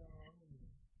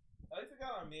it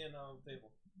got on me and on the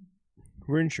table.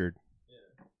 We're insured.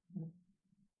 Yeah.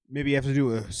 Maybe you have to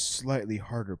do a slightly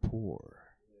harder pour.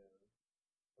 Yeah.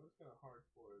 I'm just gonna hard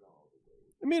pour it all the way.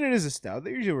 I mean, it is a stout.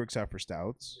 That usually works out for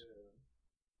stouts. Yeah.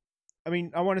 I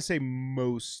mean, I want to say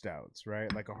most stouts,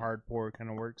 right? Like a hard pour kind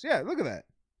of works. Yeah, look at that.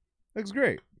 Looks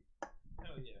great.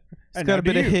 Hell yeah. It's got a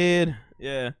bit of head.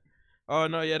 Yeah. Oh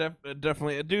no, yeah,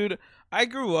 definitely, dude. I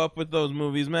grew up with those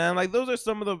movies, man. Like those are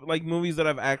some of the like movies that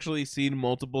I've actually seen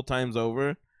multiple times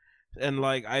over, and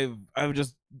like I've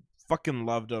just fucking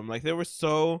loved them. Like they were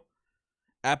so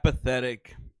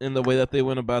apathetic in the way that they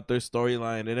went about their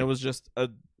storyline, and it was just a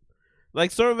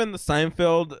like sort of in the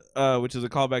Seinfeld, which is a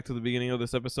callback to the beginning of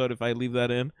this episode. If I leave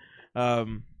that in,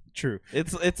 true.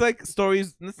 It's like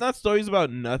stories. It's not stories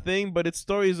about nothing, but it's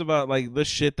stories about like the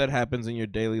shit that happens in your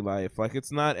daily life. Like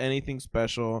it's not anything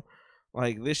special.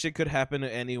 Like this shit could happen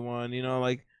to anyone. You know,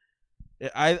 like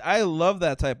I love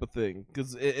that type of thing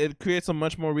because it creates a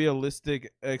much more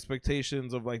realistic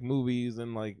expectations of like movies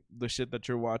and like the shit that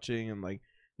you're watching and like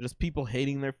just people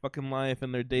hating their fucking life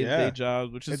and their day-to-day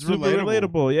jobs, which is super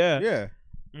relatable. Yeah. Yeah.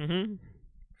 Mm-hmm.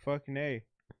 Fucking A.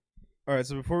 All right,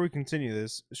 so before we continue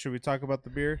this, should we talk about the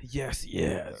beer?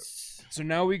 Yes. So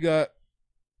now we got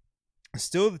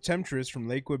still the Temptress from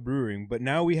Lakewood Brewing, but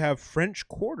now we have French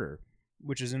Quarter,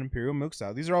 which is an Imperial Milk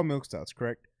Stout. These are all milk stouts,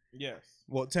 correct? Yes.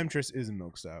 Well, Temptress is a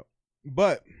milk stout,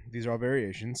 but these are all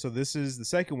variations. So this is the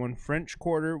second one, French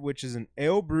Quarter, which is an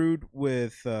ale brewed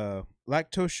with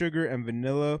lactose sugar and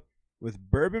vanilla with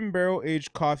bourbon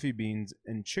barrel-aged coffee beans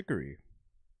and chicory.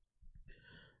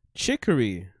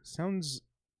 Chicory. Sounds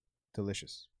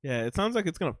delicious. Yeah, it sounds like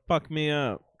it's going to fuck me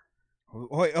up.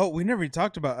 Oh, we never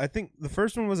talked about. I think the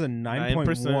first one was a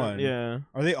 9.1. Yeah.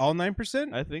 Are they all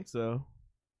 9%? I think so.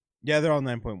 Yeah, they're all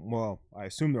 9. Well, I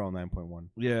assume they're all 9.1.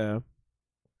 Yeah.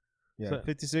 Yeah, so,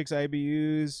 56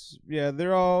 IBUs. Yeah,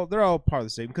 they're all part of the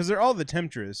same because they're all the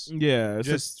Temptress. Yeah, it's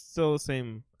just still the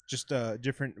same. Just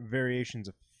different variations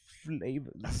of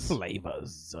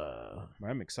flavors.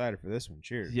 I'm excited for this one.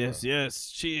 Cheers. Yes, bro. Yes.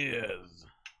 Cheers.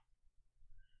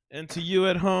 And to you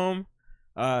at home,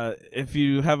 if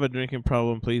you have a drinking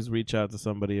problem, please reach out to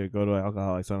somebody or go to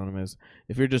Alcoholics Anonymous.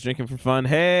 If you're just drinking for fun,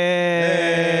 hey!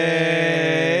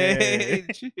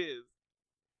 Cheers.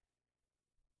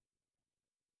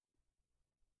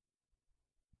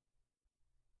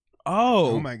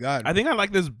 Oh my god! I think I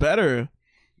like this better.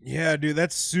 Yeah, dude,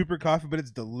 that's super coffee, but it's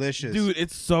delicious. Dude,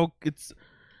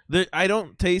 I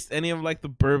don't taste any of like the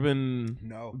bourbon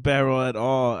barrel at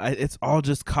all. It's all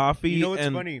just coffee. You know what's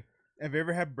funny? Have you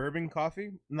ever had bourbon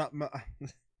coffee?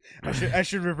 I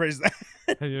should rephrase that.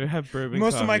 Have you ever had bourbon?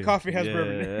 Most of my coffee has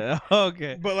bourbon.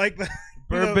 Okay, but like the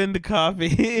bourbon to coffee.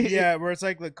 Yeah, where it's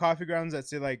like the coffee grounds that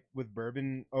say like with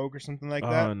bourbon oak or something like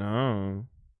that. Oh no,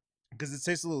 because it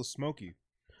tastes a little smoky.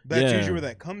 That's usually where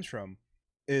that comes from.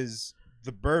 Is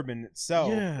the bourbon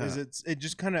itself is it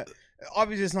just kind of,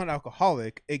 obviously it's not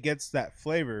alcoholic. It gets that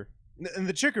flavor, and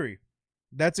the chicory.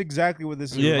 That's exactly what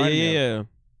this is reminding me of. Yeah.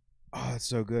 Oh, it's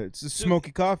so good. It's a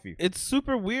smoky coffee. It's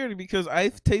super weird because I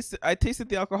tasted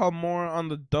the alcohol more on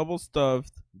the double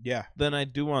stuffed than I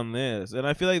do on this, and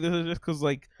I feel like this is just because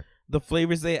like the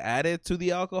flavors they added to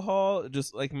the alcohol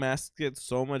just like mask it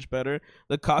so much better.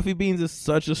 The coffee beans is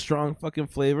such a strong fucking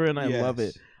flavor, and I love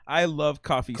it. I love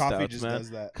coffee stouts, just man.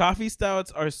 does that. Coffee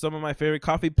stouts are some of my favorite.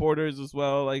 Coffee porters as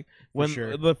well. Like when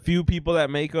the few people that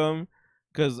make them,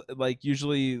 because like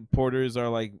usually porters are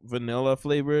like vanilla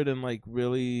flavored and like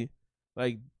really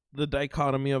like the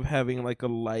dichotomy of having like a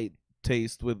light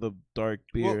taste with a dark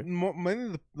beer. Well,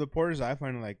 mainly the porters I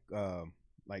find like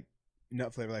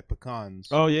nut flavor, like pecans.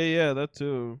 Oh yeah, that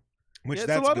too. Which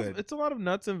that's good. It's a lot of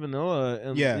nuts and vanilla,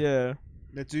 and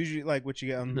that's usually like what you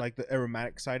get on like the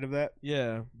aromatic side of that.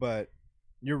 Yeah, but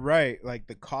you're right. Like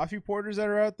the coffee porters that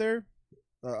are out there,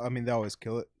 I mean, they always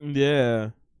kill it. Yeah.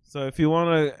 So if you want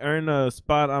to earn a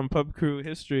spot on Pub Crew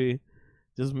history,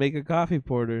 just make a coffee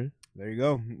porter. There you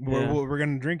go. We're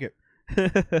gonna drink it.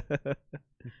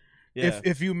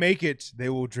 If you make it, they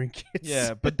will drink it.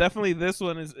 Yeah, but definitely this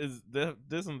one is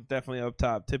this one's definitely up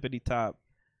top, tippity top.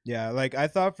 Yeah, like I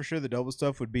thought for sure the double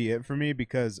stuff would be it for me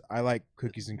because I like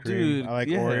cookies and cream. Dude, I like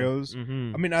Oreos.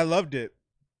 I mean, I loved it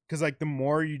because like the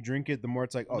more you drink it, the more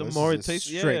it's like, oh, the more it tastes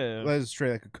straight. That is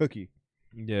straight like a cookie.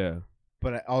 Yeah.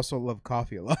 But I also love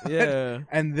coffee a lot. Yeah.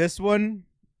 And this one,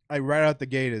 like right out the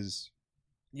gate is.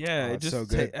 Yeah, it's just so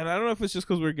good. And I don't know if it's just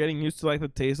because we're getting used to like the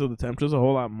taste of the Temperatures a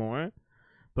whole lot more,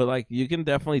 but like you can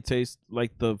definitely taste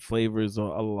like the flavors a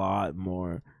lot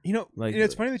more. You know, like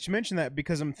it's funny that you mentioned that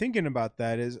because I'm thinking about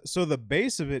that. Is so the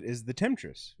base of it is the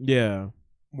Temptress. Yeah,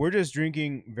 we're just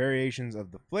drinking variations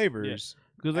of the flavors,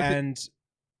 and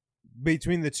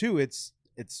between the two, it's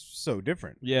so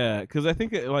different. Yeah, because I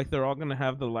think like they're all gonna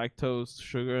have the lactose,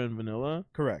 sugar, and vanilla.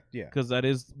 Correct. Yeah, because that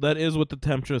is what the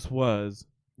Temptress was.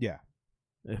 Yeah.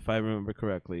 If I remember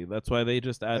correctly, that's why they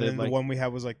just added. And then the one we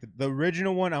had was like the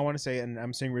original one. I want to say, and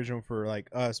I'm saying original for like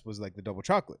us was like the double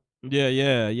chocolate. Yeah.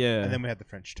 And then we had the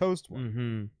French toast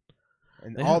one. Mm-hmm.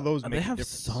 And all those make they have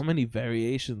so many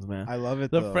variations, man. I love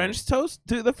it. The French toast,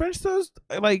 dude. The French toast,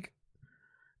 like,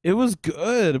 it was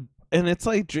good, and it's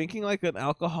like drinking like an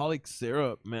alcoholic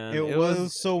syrup, man. It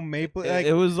was so maple. Like,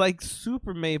 it was like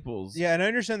super maples. Yeah, and I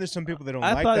understand there's some people that don't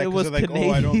like that because they're like, Canadian.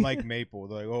 Oh, I don't like maple.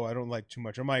 They're like, oh, I don't like too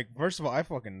much. I'm like, first of all, I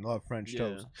fucking love French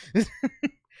toast.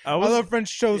 I love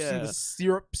French toast and the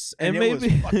syrups, and it was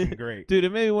fucking great. Dude,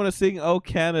 it made me want to sing "Oh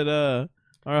Canada,"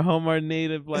 our home, our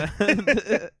native land.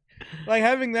 Like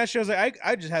having that show, I was like,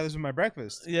 I just had this with my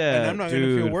breakfast. Yeah, and I'm not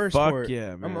gonna feel worse for it.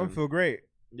 Yeah, man. I'm gonna feel great.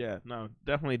 Yeah, no,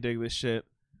 definitely dig this shit.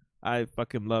 I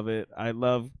fucking love it. I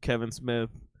love Kevin Smith.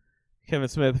 Kevin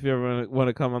Smith, if you ever want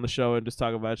to come on the show and just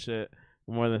talk about shit,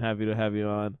 we're more than happy to have you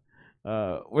on.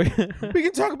 We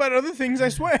can talk about other things, I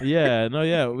swear. Yeah, no,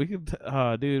 yeah, we can.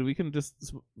 Dude, we can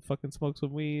just fucking smoke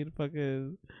some weed,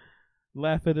 fucking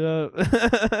laugh it up.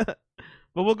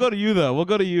 But we'll go to you though. We'll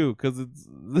go to you because it's.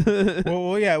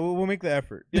 well, yeah, we'll make the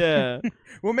effort. Yeah,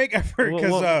 we'll make effort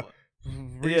because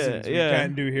reasons we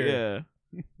can't do here. Yeah.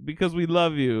 Because we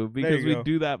love you. Because we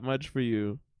do that much for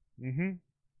you. Mm-hmm.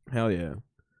 Hell yeah.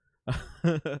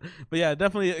 But yeah,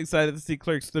 definitely excited to see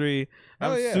Clerks 3.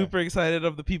 I'm super excited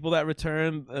of the people that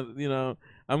returned. You know,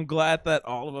 I'm glad that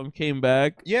all of them came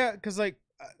back. Yeah, because like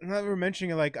now that we're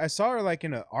mentioning it, like I saw her like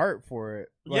in an art for it.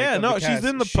 Like, yeah, no, she's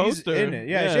in the poster. In it.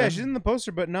 Yeah, she's in the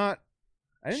poster, but not.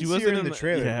 I didn't see her in the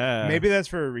trailer. Yeah. Maybe that's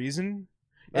for a reason.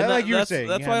 And like you were saying,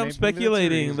 that's why I'm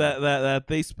speculating that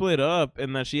they split up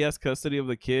and that she has custody of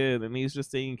the kid and he's just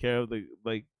taking care of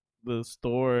the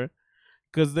store,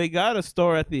 because they got a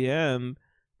store at the end.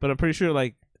 But I'm pretty sure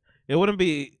like it wouldn't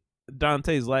be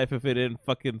Dante's life if it didn't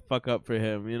fucking fuck up for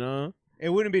him, you know? It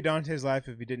wouldn't be Dante's life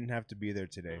if he didn't have to be there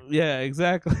today. Yeah,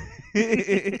 exactly.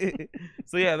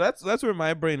 So yeah, that's where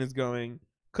my brain is going,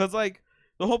 because like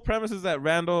the whole premise is that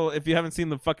Randall, if you haven't seen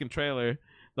the fucking trailer.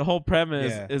 The whole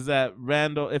premise is that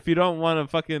Randall, if you don't want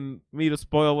to fucking me to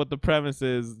spoil what the premise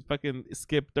is, fucking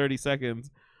skip 30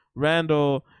 seconds.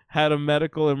 Randall had a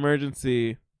medical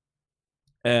emergency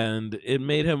and it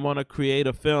made him want to create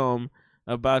a film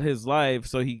about his life.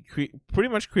 So he pretty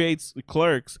much creates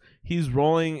Clerks. He's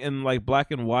rolling in like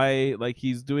black and white, like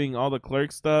he's doing all the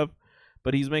Clerk stuff,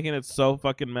 but he's making it so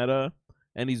fucking meta.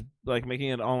 And he's like making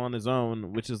it all on his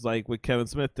own, which is like what Kevin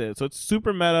Smith did. So it's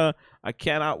super meta. I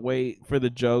cannot wait for the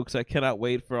jokes. I cannot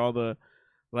wait for all the,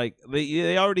 like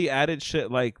they already added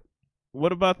shit. Like,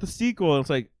 what about the sequel? It's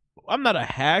like, I'm not a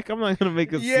hack. I'm not gonna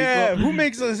make a sequel. Yeah, who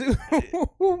makes a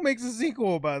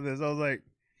sequel about this? I was like,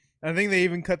 I think they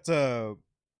even cut to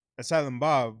Asylum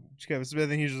Bob, Kevin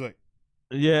Smith, and he's just like,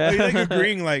 Yeah. oh, you're like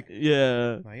agreeing, like,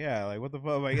 yeah. like, yeah, like what the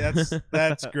fuck? Like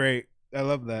that's great. I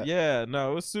love that. Yeah,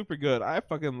 no, it was super good. I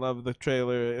fucking love the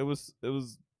trailer. It was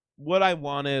what I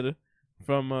wanted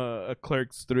from a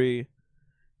Clerks 3,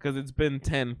 cuz it's been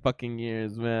 10 fucking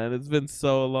years, man. It's been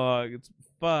so long. It's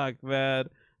fuck, man.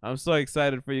 I'm so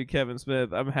excited for you, Kevin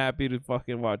Smith. I'm happy to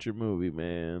fucking watch your movie,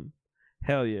 man.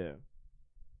 Hell yeah.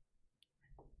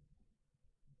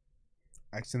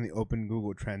 I accidentally opened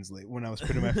Google Translate when I was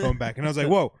putting my phone back, and I was like,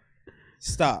 whoa,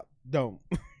 stop, don't.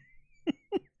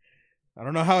 I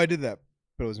don't know how I did that,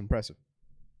 but it was impressive.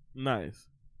 Nice.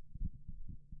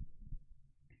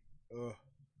 Ugh.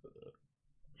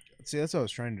 See, that's what I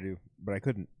was trying to do, but I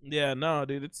couldn't. Yeah, no,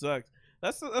 dude, it sucks.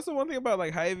 That's the one thing about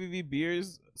like high ABV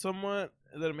beers, somewhat,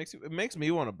 that it makes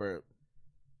me want to burp.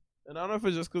 And I don't know if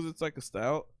it's just because it's like a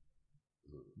stout.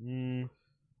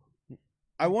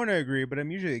 I want to agree, but I'm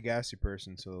usually a gassy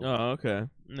person, so. Oh, okay.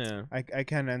 Yeah. I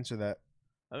can't answer that.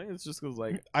 I think it's just because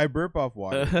like I burp off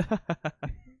water.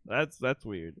 that's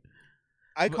weird.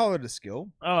 I call it a skill.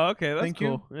 Oh, okay. That's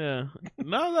cool. Yeah.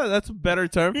 No, that's a better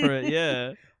term for it.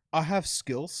 Yeah. I have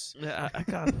skills. Yeah, I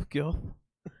got a skill.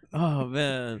 Oh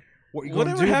man. What you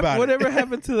gonna do about it? Whatever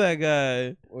happened to that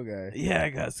guy? What guy? Yeah, I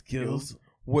got skills.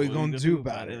 What you gonna do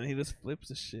about it? And he just flips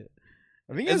the shit.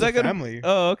 I think it's a family.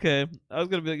 Oh, okay. I was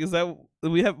gonna be like, is that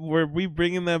were we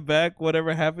bringing that back?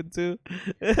 Whatever happened to?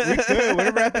 We could.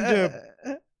 Whatever happened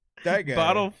to that guy?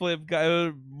 Bottle flip guy.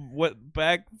 What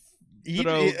back? It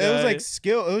was like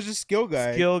skill. It was just skill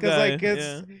guy. Skill guy. Like,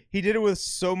 he did it with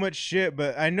so much shit.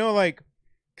 But I know, like,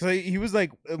 cause he was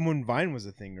like when Vine was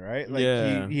a thing, right?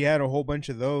 Like he had a whole bunch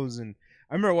of those, and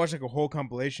I remember watching like a whole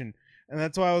compilation, and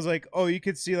that's why I was like, oh, you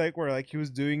could see like where like he was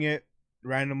doing it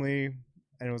randomly,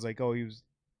 and it was like, oh, it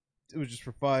was just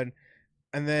for fun,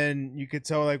 and then you could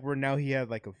tell like where now he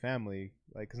had like a family,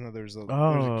 like cause now there's a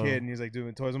kid, and he's like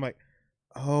doing toys. I'm like,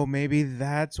 oh, maybe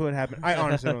that's what happened. I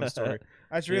honestly don't know the story.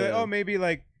 I was really like, oh, maybe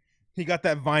like he got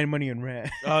that Vine money and ran.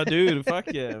 Oh, dude,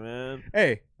 fuck yeah, man.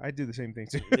 Hey, I do the same thing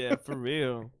too. Yeah, for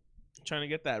real. Trying to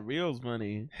get that Reels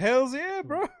money. Hells yeah,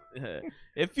 bro.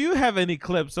 If you have any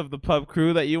clips of the pub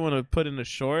crew that you want to put in a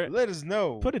short, let us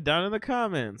know. Put it down in the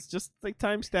comments. Just like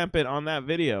timestamp it on that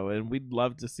video, and we'd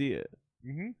love to see it.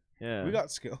 Yeah, we got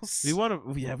skills. We want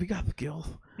to. Yeah, we got skills.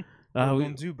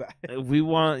 We do bad. We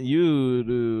want you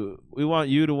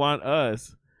to want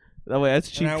us. That way, that's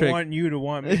Cheap Trick. I want you to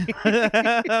want me.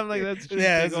 I'm like, that's Cheap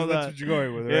Trick. That's what you're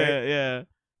going with, right? Yeah.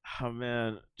 Oh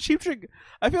man, Cheap Trick.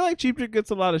 I feel like Cheap Trick gets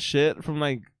a lot of shit from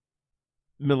like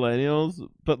millennials,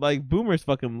 but like boomers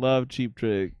fucking love Cheap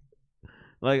Trick.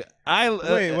 Like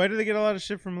wait, why do they get a lot of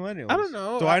shit from millennials? I don't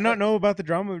know. Do I not know about the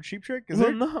drama of Cheap Trick? Is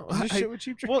there shit with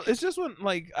Cheap Trick? Well, it's just when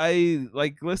like I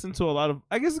like listen to a lot of.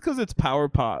 I guess it's because it's power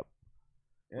pop.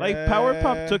 Like power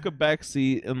pop took a back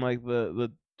seat in like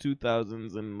the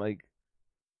 2000s and like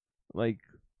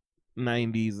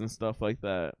 90s and stuff like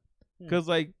that. Because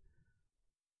like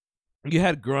you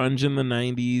had grunge in the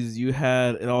 90s, you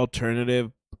had an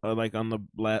alternative like on the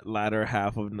latter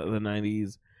half of the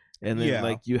 90s, and then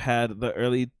like you had the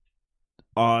early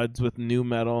odds with new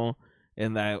metal,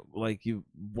 and that like you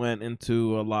went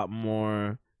into a lot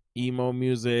more emo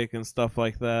music and stuff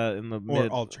like that in the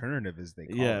alternative as they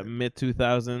call it. Mid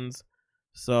 2000s.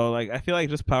 So like I feel like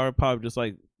just power pop just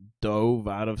like dove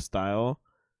out of style.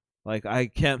 Like I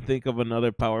can't think of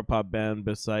another power pop band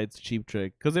besides Cheap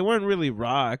Trick, because they weren't really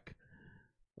rock.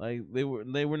 Like they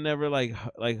were never like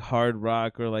hard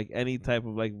rock or like any type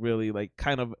of like really like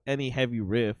kind of any heavy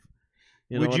riff.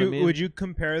 You know what I mean? Would you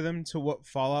compare them to what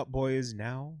Fall Out Boy is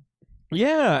now?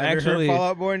 Yeah, actually, Fall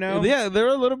Out Boy now. Yeah, they're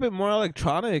a little bit more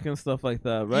electronic and stuff like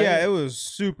that, right? Yeah, it was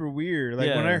super weird.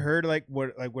 Like when I heard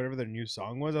whatever their new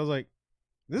song was, I was like,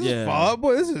 "This is Fall Out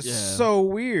Boy. This is so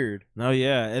weird." No,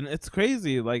 yeah, and it's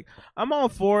crazy. Like I'm all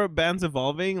for bands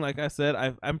evolving. Like I said,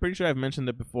 I'm pretty sure I've mentioned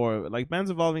it before. Like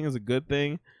bands evolving is a good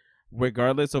thing,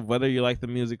 regardless of whether you like the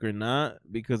music or not,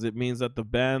 because it means that the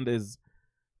band is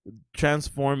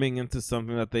transforming into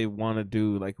something that they want to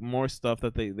do, like more stuff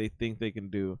that they think they can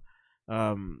do.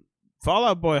 Fall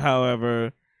Out Boy,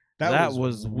 however, that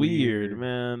was weird,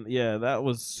 man. Yeah, that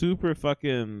was super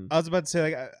fucking. I was about to say,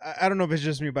 like, I don't know if it's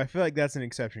just me, but I feel like that's an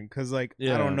exception, because, like,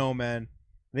 I don't know, man.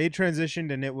 They transitioned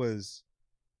and it was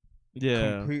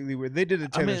completely weird. They did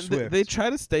it Taylor Swift. They try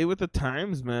to stay with the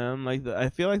times, man. Like, I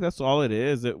feel like that's all it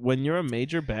is. When you're a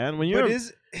major band,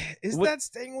 is that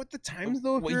staying with the times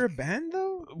though? If you're a band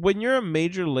though, when you're a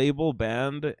major label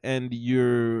band and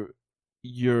your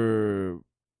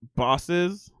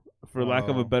bosses, for lack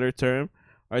of a better term,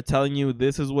 are telling you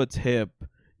this is what's hip,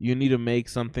 you need to make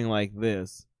something like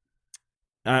this.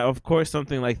 Of course,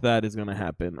 something like that is gonna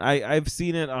happen. I've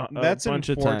seen it a That's bunch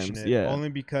of times. Yeah, only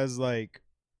because like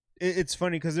it's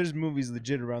funny because there's movies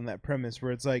legit around that premise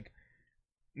where it's like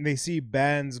they see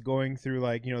bands going through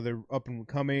like they're up and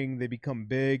coming, they become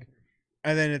big,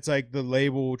 and then it's like the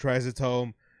label tries to tell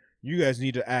them, you guys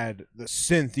need to add the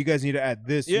synth, you guys need to add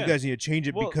this, you guys need to change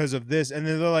it because of this, and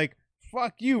then they're like,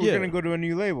 fuck you, we're gonna go to a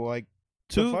new label. Like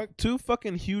two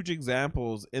fucking huge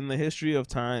examples in the history of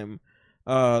time.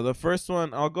 The first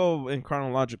one, I'll go in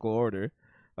chronological order.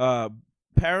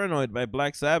 Paranoid by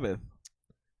Black Sabbath.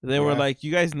 They were like,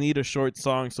 you guys need a short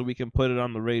song so we can put it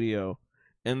on the radio.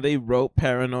 And they wrote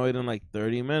Paranoid in like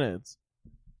 30 minutes.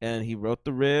 And he wrote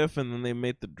the riff, and then they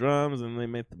made the drums, and they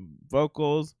made the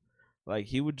vocals. Like,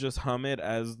 he would just hum it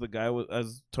as the guy was,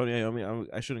 as Tony Iommi.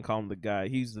 I shouldn't call him the guy.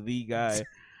 He's the guy.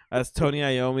 As Tony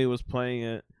Iommi was playing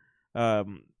it,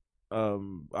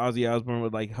 Ozzy Osbourne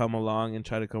would like hum along and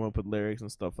try to come up with lyrics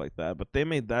and stuff like that. But they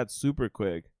made that super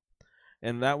quick.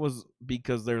 And that was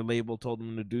because their label told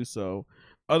them to do so.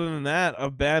 Other than that, a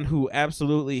band who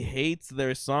absolutely hates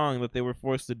their song that they were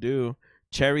forced to do,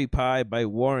 Cherry Pie by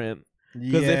Warrant.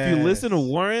 Because if you listen to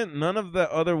Warrant, none of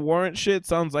the other Warrant shit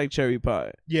sounds like Cherry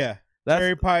Pie. Yeah.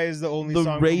 Cherry Pie is the only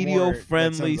song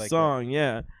radio-friendly song,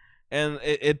 yeah. And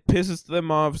it pisses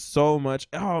them off so much.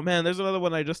 Oh, man, there's another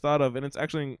one I just thought of, and it's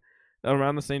actually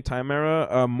around the same time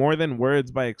era, More Than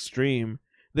Words by Extreme.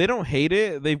 They don't hate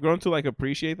it. They've grown to, like,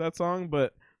 appreciate that song,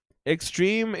 but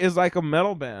Extreme is like a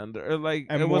metal band, or like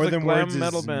and it was a glam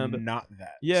metal band. Not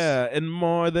that. Yeah, and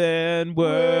More Than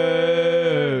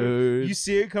Words. You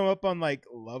see it come up on like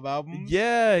love albums.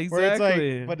 Yeah, exactly. Where it's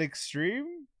like, but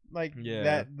Extreme, like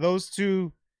that. Those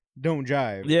two don't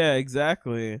jive. Yeah,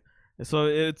 exactly. So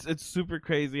it's super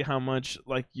crazy how much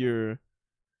like your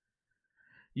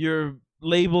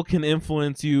label can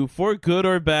influence you for good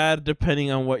or bad,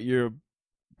 depending on what your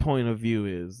point of view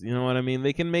is. You know what I mean?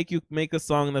 They can make you make a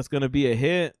song that's gonna be a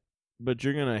hit, but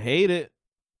you're gonna hate it.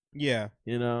 Yeah.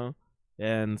 You know?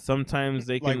 And sometimes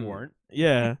they like can weren't.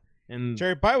 Yeah. And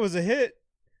Cherry Pie was a hit.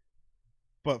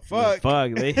 But fuck.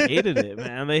 They hated it,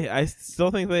 man. I still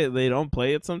think they don't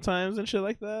play it sometimes and shit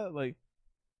like that. Like,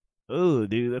 oh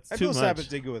dude, that's too much. Sabbath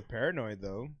did good with Paranoid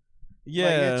though. Yeah.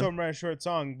 Like, it's only a short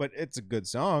song, but it's a good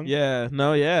song. Yeah.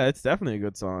 No, yeah, it's definitely a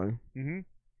good song.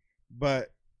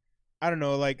 But I don't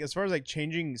know, like, as far as, like,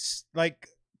 changing, like,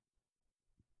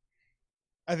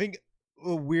 I think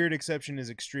a weird exception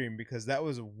is Extreme, because that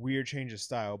was a weird change of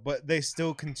style, but they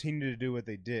still continue to do what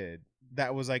they did.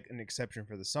 That was, like, an exception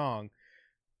for the song.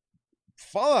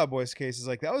 Fall Out Boy's case is,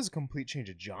 like, that was a complete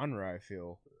change of genre, I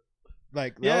feel.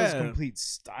 Like, that was a complete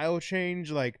style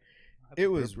change. Like, it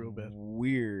was real bad.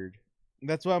 Weird.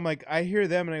 That's why I'm like, I hear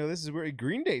them, and I go, this is weird.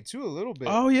 Green Day, too, a little bit.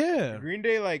 Oh, yeah. Green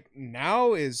Day, like,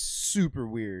 now is super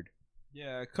weird.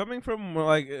 Yeah, coming from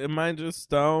like, am I just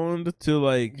stoned to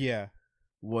like,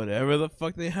 whatever the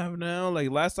fuck they have now. Like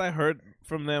last I heard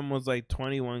from them was like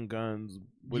 21 Guns,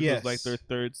 which was like their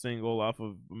third single off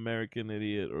of American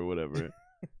Idiot or whatever.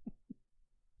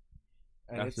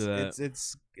 And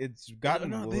it's gotten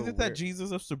no, they did that weird.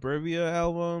 Jesus of Suburbia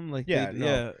album. Like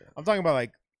I'm talking about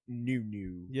like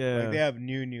new. Yeah, like they have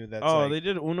new. That's they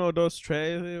did Uno Dos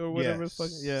Tres or whatever.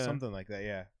 Something like that.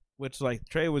 Yeah. Which, like,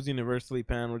 Trey was universally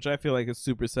panned, which I feel like is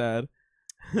super sad.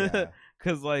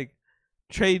 Because, like,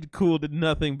 Trey Cool did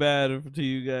nothing bad to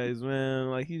you guys, man.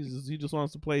 Like, he just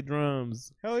wants to play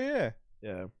drums. Hell yeah.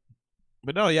 Yeah.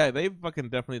 But, no, yeah, they've fucking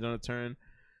definitely done a turn.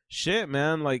 Shit,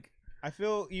 man, like... I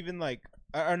feel even, like...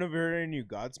 I don't know if you heard any new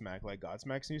Godsmack, like,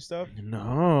 Godsmack's new stuff.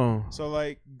 No. So,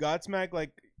 like, Godsmack,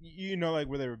 like, you know, like,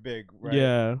 where they were big, right?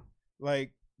 Yeah.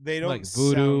 Like... They don't like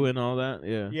Voodoo and all that,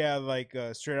 yeah, like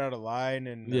Straight Outta Line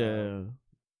and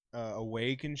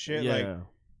Awake and shit. Like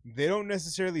they don't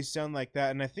necessarily sound like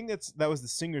that, and I think that was the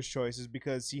singer's choice, is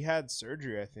because he had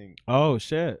surgery, I think. Oh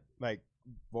shit! Like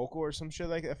vocal or some shit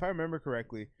like that, if I remember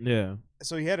correctly. Yeah.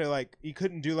 So he had to like he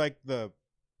couldn't do like the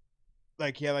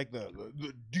he had like the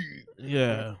deep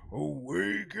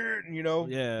awaken, you know.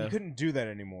 Yeah. He couldn't do that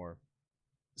anymore.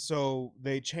 So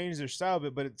they changed their style a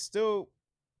bit, but it's still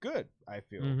good, I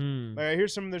feel. Like I hear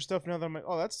some of their stuff now that I'm like,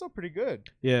 oh, that's still pretty good.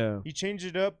 Yeah. He changed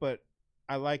it up, but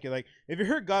I like it. Like if you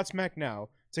heard Godsmack now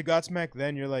to Godsmack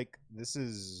then, you're like, this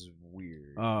is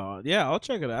weird. Oh, yeah, I'll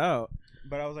check it out.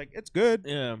 But I was like, it's good.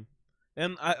 Yeah.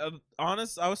 And I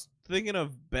was thinking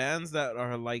of bands that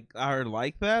are like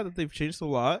that they've changed a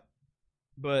lot,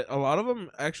 but a lot of them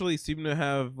actually seem to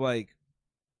have like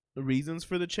reasons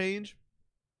for the change.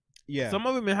 Yeah. Some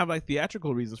of them have like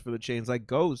theatrical reasons for the change, like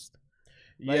Ghost.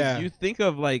 Like, yeah. You think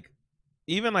of like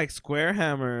even like Square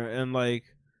Hammer and like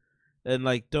and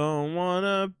like don't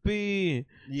wanna be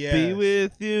Yes.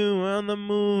 with you on the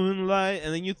moonlight,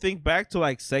 and then you think back to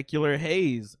like Secular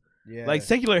Haze. Yeah. Like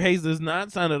Secular Haze does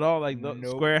not sound at all like the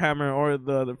Nope. Square Hammer or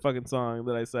the other fucking song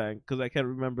that I sang because I can't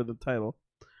remember the title.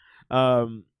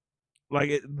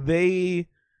 They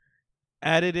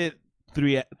added it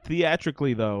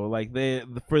theatrically though. Like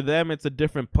for them it's a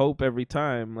different pope every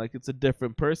time. Like it's a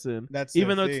different person. That's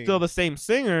even though thing. It's still the same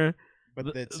singer.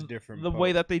 But it's a different. The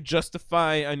way that they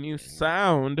justify a new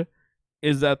sound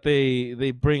is that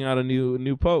they bring out a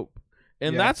new pope,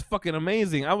 and that's fucking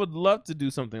amazing. I would love to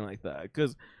do something like that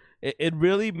because it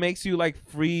really makes you like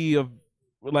free of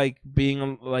like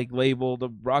being like labeled a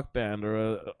rock band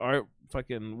or a art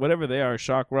fucking whatever they are,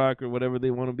 shock rock or whatever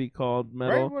they want to be called,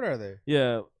 metal. Right? What are they?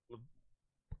 Yeah,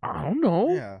 I don't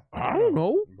know. Yeah, I don't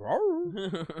know.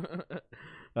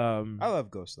 I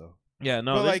love Ghost though. Yeah,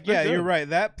 no, but like, yeah, you're right.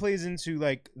 That plays into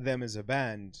like them as a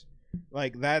band.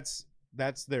 Like that's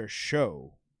their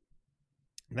show.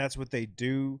 That's what they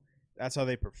do. That's how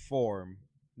they perform.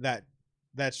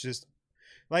 That's just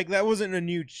like that wasn't a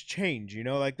new change, you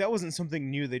know? Like that wasn't something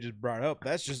new they just brought up.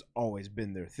 That's just always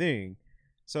been their thing.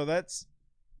 So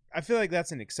I feel like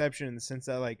that's an exception in the sense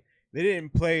that like they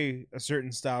didn't play a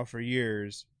certain style for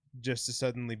years just to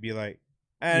suddenly be like,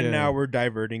 and now we're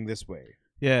diverting this way.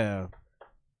 Yeah.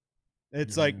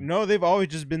 It's like no, they've always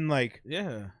just been like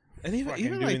and even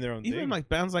doing like their own even thing. like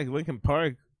bands like Linkin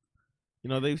Park, you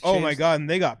know they've changed. Oh my god, and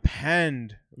they got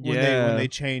panned when they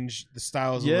changed the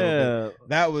styles a little bit.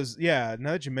 That was now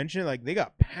that you mention it, like they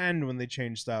got panned when they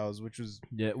changed styles, which was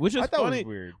I thought funny. Was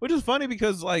weird. Which is funny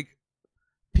because like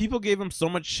people gave them so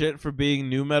much shit for being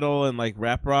new metal and like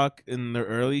rap rock in their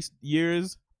early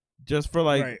years, just for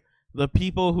like the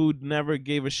people who never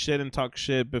gave a shit and talked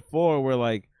shit before were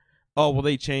like, oh well,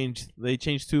 they changed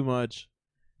too much,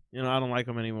 you know, I don't like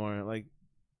them anymore. Like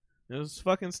it was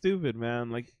fucking stupid, man.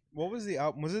 Like what was the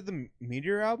album? Was it the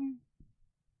Meteor album?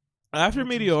 After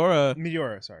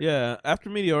Meteora, sorry. Yeah, after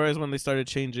Meteora is when they started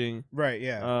changing. Right,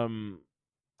 yeah.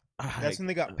 That's when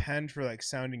they got panned for like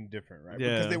sounding different, right?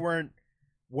 Yeah. Because they weren't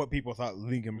what people thought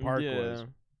Linkin Park was.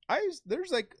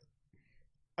 There's like,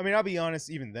 I mean, I'll be honest,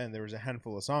 even then there was a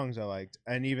handful of songs I liked,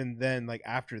 and even then, like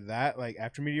after that, like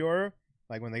after Meteora,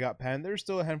 like when they got panned, there's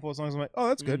still a handful of songs I'm like, oh,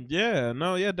 that's good. Yeah,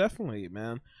 no, yeah, definitely,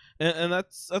 man. And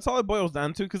that's all it boils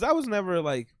down to, because I was never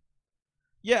like,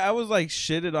 I was like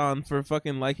shitted on for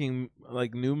fucking liking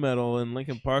like new metal and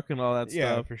Linkin Park and all that stuff.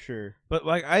 Yeah, for sure. But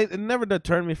like, it never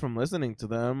deterred me from listening to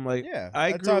them. Like,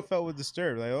 that's how I felt with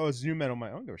Disturbed. Like, oh, it's new metal. I'm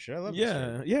like, I don't give a shit. I love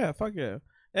Disturbed. Yeah, fuck yeah.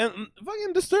 And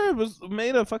fucking Disturbed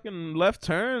made a fucking left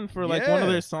turn for like one of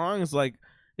their songs. Like,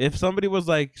 if somebody was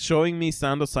like showing me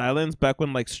Sound of Silence back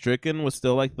when like Stricken was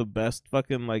still like the best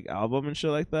fucking like album and shit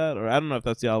like that, or I don't know if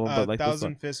that's the album, but like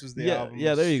Thousand Fists was the album.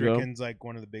 Yeah, there you go. Stricken's like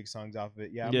one of the big songs off of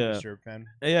it. Yeah, I'm a Disturbed fan.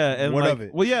 Yeah, and what like, of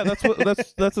it? Well, yeah, that's what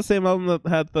that's the same album that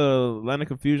had the Land of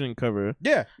Confusion cover.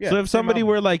 Yeah. So if somebody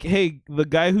were like, hey, the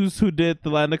guy who did the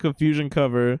Land of Confusion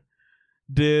cover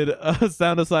did a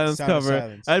Sound of Silence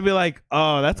cover, I'd be like,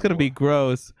 oh, that's gonna be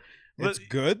gross. It's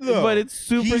good though, but it's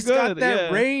super good. He's got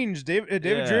that range. David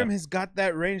Grimm has got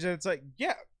that range that it's like,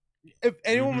 if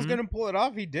anyone was gonna pull it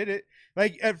off, he did it.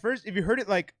 Like at first, if you heard it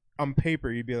like on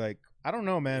paper, you'd be like, I don't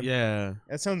know, man. Yeah,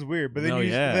 that sounds weird. But then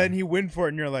then he went for it,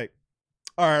 and you're like,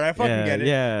 all right, I fucking get it.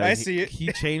 Yeah, I see it.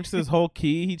 He changed his whole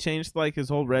key. He changed like his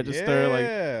whole register.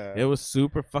 Like it was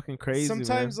super fucking crazy.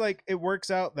 Sometimes like it works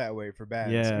out that way for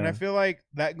bands, and I feel like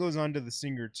that goes on to the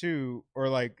singer too, or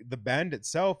like the band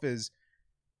itself is.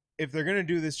 If they're gonna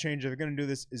do this change, if they're gonna do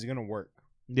this, is it gonna work?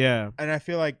 Yeah. And I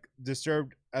feel like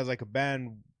Disturbed as like a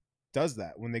band does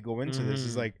that when they go into this.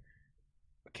 Is like,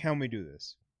 can we do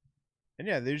this? And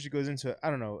yeah, they usually goes into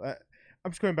I don't know.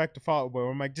 I'm just going back to Fall Out Boy.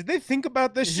 Where I'm like, did they think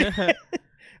about this shit? I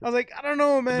was like, I don't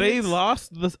know, man. They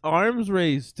lost the arms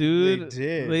race, dude. They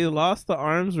did. They lost the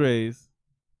arms race.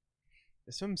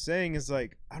 That's what I'm saying. Is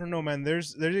like, I don't know, man.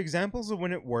 There's examples of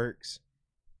when it works.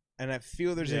 And I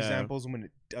feel there's examples when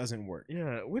it doesn't work.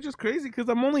 Yeah, which is crazy because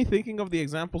I'm only thinking of the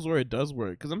examples where it does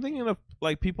work. Because I'm thinking of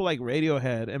like people like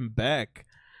Radiohead and Beck,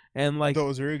 and like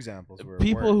those are examples where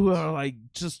people who are like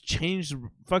just changed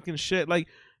fucking shit. Like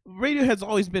Radiohead's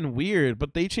always been weird,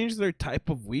 but they changed their type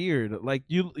of weird. Like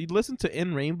you listen to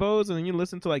In Rainbows and then you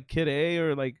listen to like Kid A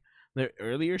or like their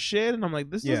earlier shit, and I'm like,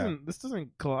 this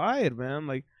doesn't collide, man.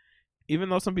 Like. Even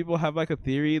though some people have like a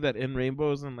theory that In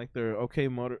Rainbows and like their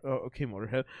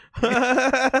Motorhead.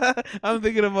 I'm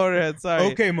thinking of Motorhead. Sorry.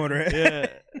 Okay, Motorhead. Yeah.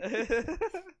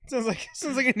 sounds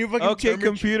like a new fucking. Okay,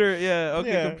 Computer. Yeah.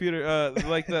 Okay, Computer.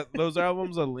 Like that. Those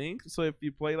albums are linked. So if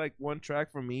you play like one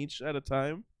track from each at a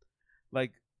time,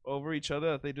 like over each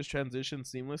other that they just transition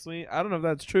seamlessly. I don't know if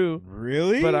that's true.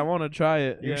 Really? But I want to try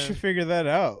it. You should figure that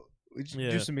out. We should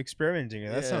do some experimenting.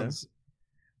 That sounds.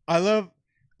 I love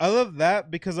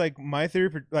that because like my theory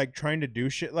for like trying to do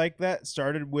shit like that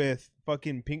started with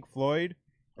fucking Pink Floyd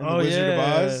and the Wizard of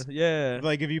Oz. Yeah.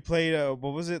 Like if you played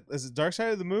what was it? Is it Dark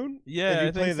Side of the Moon? Yeah. If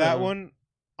you play that one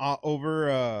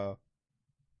over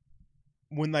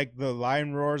when like the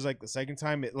lion roars like the second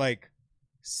time, it like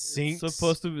syncs. It's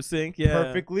supposed to sync,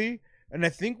 perfectly. And I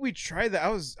think we tried that. I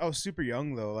was super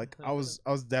young though. Like I was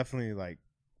definitely like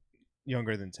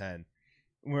younger than 10.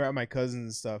 We were at my cousin's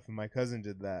and stuff, and my cousin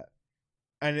did that,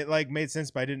 and it like made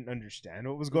sense, but I didn't understand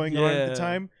what was going on at the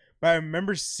time. But I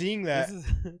remember seeing that.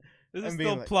 This is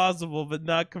still like, plausible, but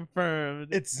not confirmed.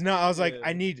 It's not. I was like,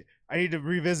 I need to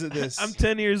revisit this. I'm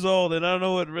 10 years old and I don't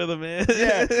know what rhythm is.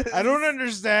 Yeah, I don't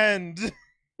understand.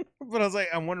 But I was like,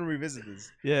 I want to revisit this.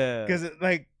 Yeah, because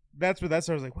like that's what that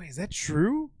started. I was like, wait, is that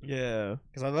true? Yeah,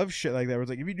 because I love shit like that. Where it's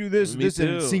like, if you do this, and it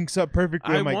syncs up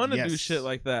perfectly. I want to do shit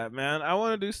like that, man. I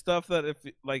want to do stuff that if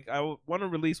like I want to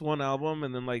release one album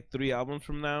and then like 3 albums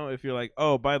from now, if you're like,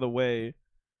 oh, by the way,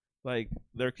 like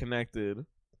they're connected.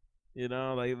 You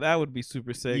know, like that would be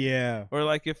super sick. Yeah. Or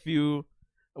like if you,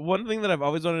 one thing that I've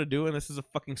always wanted to do, and this is a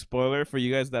fucking spoiler for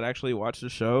you guys that actually watch the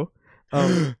show.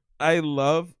 I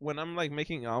love when I'm like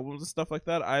making albums and stuff like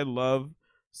that. I love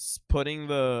putting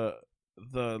the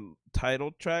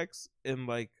title tracks in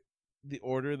like the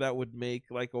order that would make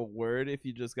like a word if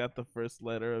you just got the first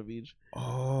letter of each.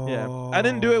 Oh. Yeah. I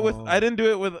didn't do it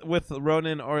with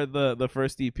Ronin or the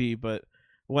first EP, but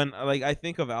when like I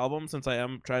think of albums, since I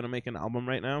am trying to make an album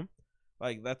right now.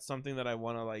 Like that's something that I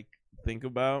want to like think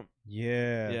about.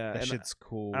 Yeah, that shit's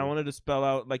cool. I wanted to spell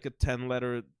out like a 10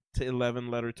 letter to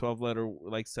 11 letter, 12 letter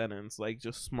like sentence, like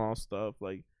just small stuff.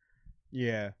 Like,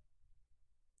 yeah,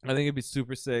 I think it'd be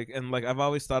super sick. And like I've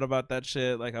always thought about that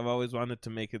shit. Like I've always wanted to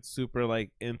make it super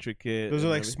like intricate. Those are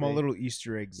like small little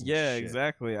Easter eggs. Yeah,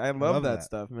 exactly. I love that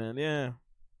stuff, man. Yeah.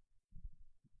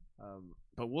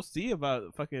 But we'll see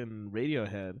about fucking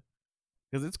Radiohead,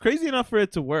 because it's crazy enough for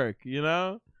it to work, you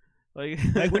know. Like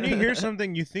when you hear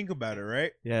something, you think about it,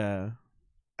 right? Yeah.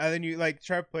 And then you like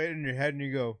try to play it in your head, and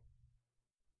you go,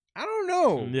 I don't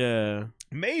know. Yeah.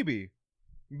 Maybe.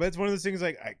 But it's one of those things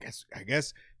like, I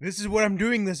guess this is what I'm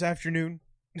doing this afternoon.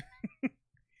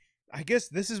 I guess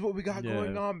this is what we got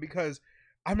going on, because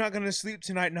I'm not going to sleep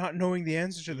tonight not knowing the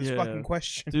answer to this fucking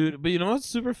question. Dude, but you know what's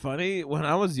super funny? When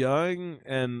I was young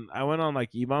and I went on like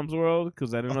E-Bombs World,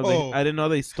 because I didn't know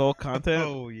they stole content.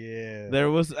 Oh yeah. There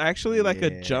was actually like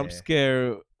a jump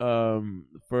scare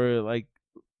for like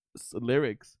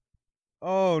lyrics.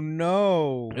 Oh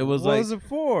no! It was what was it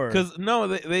for? Because no,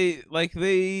 they did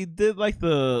like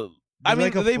the. I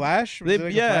mean, like a flash. They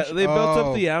built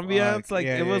up the ambience. Like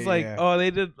it was like, oh,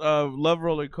 they did Love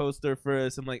Roller Coaster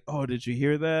first, and like, oh, did you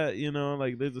hear that? You know,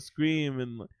 like there's a scream,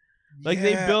 and like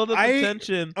they build up the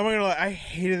tension. I'm not gonna lie, I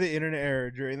hated the internet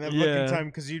era during that fucking time,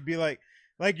 because you'd be like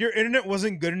your internet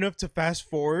wasn't good enough to fast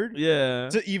forward. Yeah.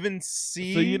 To even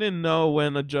see. So you didn't know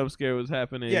when a jump scare was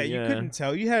happening. Yeah, you couldn't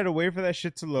tell. You had to wait for that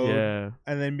shit to load. Yeah.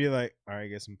 And then be like, all right, I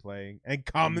guess I'm playing. And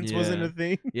comments wasn't a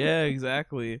thing. Yeah,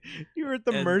 exactly. You were at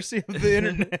the mercy of the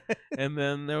internet. And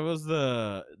then there was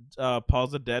the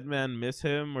Paul's a Dead Man, Miss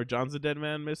Him, or John's a Dead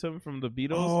Man, Miss Him from the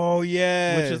Beatles. Oh,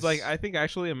 yeah. Which is like, I think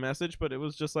actually a message, but it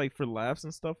was just like for laughs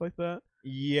and stuff like that.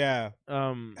 Yeah.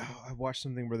 I watched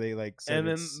something where they like said, and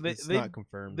then it's not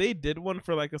confirmed. They did one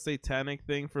for like a satanic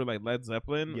thing for like Led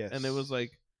Zeppelin. Yes. And it was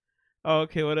like, oh,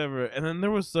 okay, whatever. And then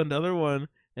there was another one,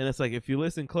 and it's like, if you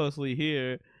listen closely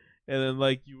here, and then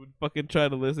like you would fucking try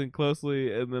to listen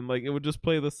closely, and then like it would just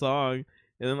play the song,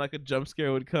 and then like a jump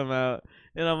scare would come out,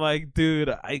 and I'm like, dude,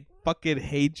 I fucking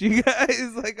hate you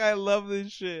guys. Like, I love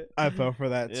this shit. I fell for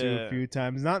that too a few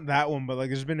times. Not that one, but like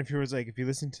there's been a few where it's like, if you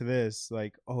listen to this,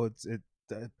 like, oh, it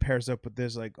pairs up with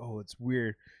this, like, oh, it's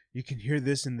weird. You can hear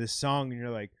this in this song, and you're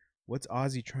like, what's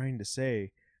Ozzy trying to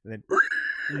say? And then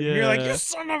you're like, you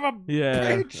son of a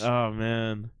bitch. Oh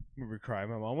man. I remember crying,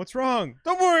 my mom, what's wrong?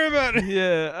 Don't worry about it.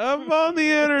 Yeah, I'm on the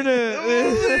internet.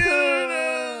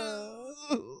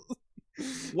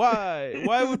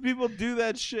 Why would people do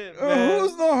that shit, man?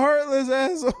 Who's the heartless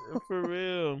asshole? For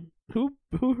real.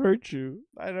 Who hurt you?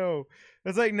 I know.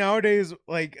 It's like nowadays,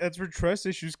 like that's where trust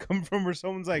issues come from, where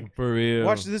someone's like, for real,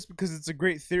 watch this because it's a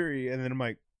great theory, and then I'm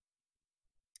like,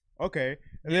 okay,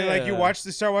 and then like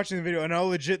you start watching the video, and I'll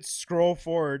legit scroll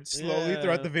forward slowly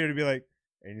throughout the video to be like,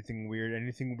 anything weird,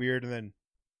 and then,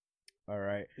 all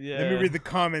right, let me read the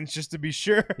comments just to be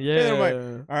sure. Yeah, and then I'm like,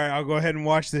 all right, I'll go ahead and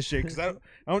watch this shit, because I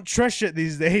don't trust shit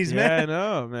these days, man. I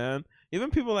know, man. Even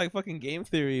people like fucking Game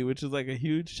Theory, which is like a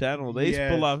huge channel, they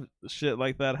pull off shit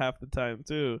like that half the time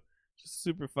too. Just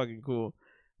super fucking cool.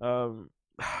 Oh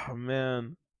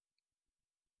man,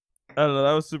 I don't know.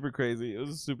 That was super crazy. It was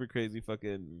a super crazy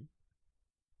fucking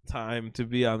time to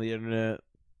be on the internet.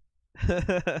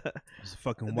 It's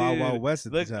fucking Wild Wild West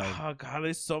at the time. Oh god,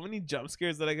 there's so many jump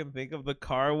scares that I can think of. The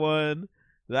car one,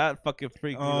 that fucking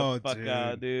freaked me the fuck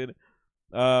out, dude.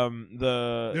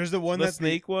 There's the one the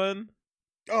snake one.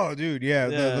 Oh, dude, yeah,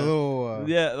 the little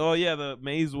the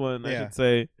maze one, I should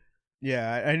say.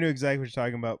 Yeah, I knew exactly what you're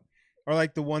talking about. Or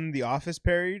like the one The Office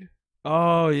parried.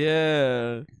 Oh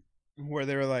yeah, where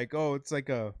they were like, oh, it's like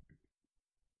a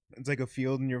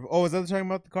field in your. Oh, is that talking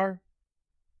about the car?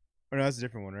 Or no, that's a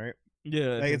different one, right?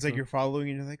 Yeah, like it's like you're following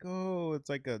and you're like, oh, it's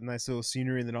like a nice little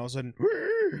scenery, and then all of a sudden,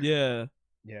 yeah,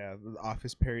 The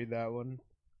Office parried that one.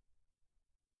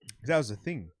 That was a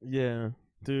thing. Yeah,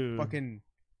 dude. Fucking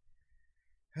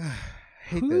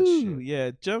hate that shit.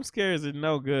 Yeah, jump scares are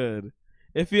no good.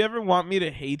 If you ever want me to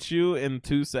hate you in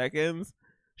 2 seconds,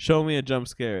 show me a jump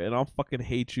scare, and I'll fucking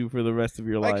hate you for the rest of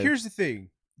your life. Like, here's the thing: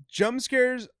 jump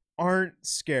scares aren't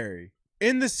scary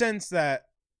in the sense that.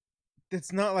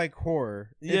 It's not like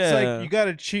horror. Yeah. It's like you got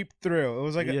a cheap thrill. It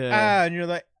was like and you're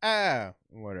like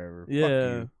whatever. Yeah. Fuck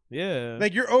you. Yeah.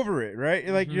 Like you're over it, right?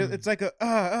 You're like it's like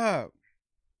a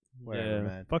whatever,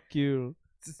 man. Fuck you.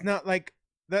 It's not like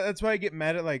that. That's why I get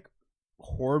mad at like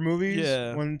horror movies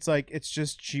when it's like it's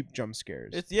just cheap jump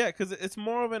scares. It's because it's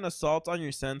more of an assault on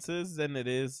your senses than it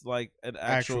is like an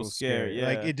actual scare. Yeah.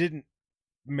 Like it didn't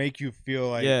make you feel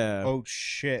like oh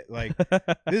shit, like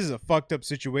this is a fucked up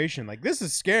situation, like this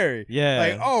is scary,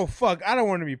 like oh fuck, I don't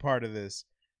want to be part of this.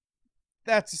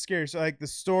 That's scary. So like the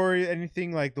story,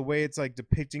 anything like the way it's like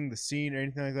depicting the scene or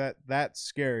anything like that, that's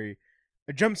scary.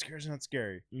 A jump scare is not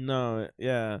scary. No,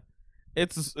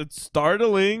 it's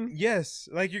startling. Yes,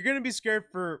 like you're gonna be scared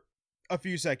for a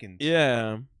few seconds,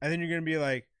 and then you're gonna be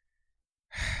like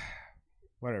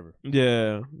whatever.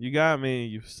 Yeah, you got me,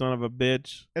 you son of a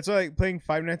bitch. That's why like playing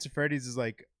Five Nights at Freddy's is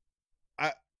like,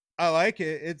 I like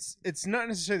it. It's not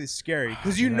necessarily scary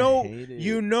because you know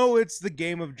it's the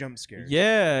game of jump scares.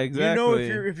 Yeah, exactly. You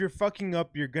know if you're fucking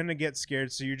up, you're gonna get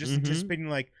scared. So you're just anticipating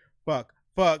like fuck,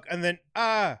 and then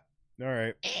all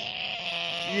right,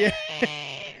 yeah,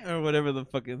 or whatever the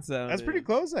fucking sound. That's pretty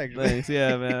close, actually. Thanks,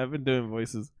 yeah, man. I've been doing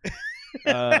voices.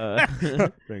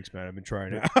 Thanks, man. I've been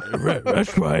trying it.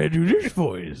 Let's try and do this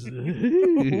voice.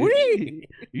 Sorry,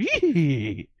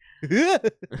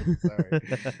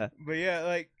 but yeah,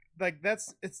 like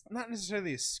it's not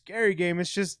necessarily a scary game.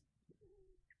 It's just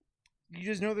you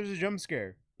just know there's a jump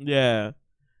scare. Yeah,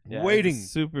 waiting.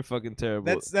 Super fucking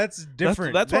terrible. That's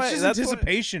different. That's just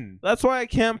anticipation. That's why I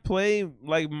can't play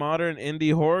like modern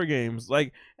indie horror games.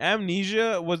 Like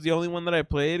Amnesia was the only one that I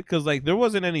played because like there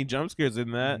wasn't any jump scares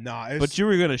in that. Nah, but you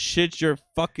were gonna shit your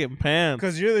fucking pants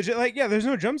because you're legit like there's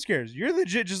no jump scares. You're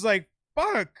legit just like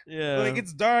fuck. Yeah, like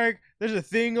it's dark. There's a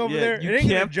thing over there. You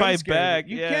can't fight back.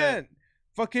 You can't.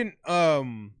 Fucking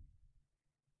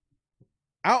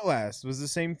Outlast was the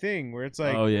same thing where it's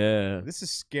like, oh yeah, this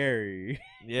is scary.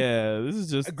 Yeah, this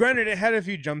is just. Granted, it had a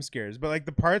few jump scares, but like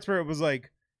the parts where it was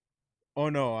like, oh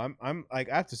no, I'm like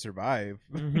I have to survive.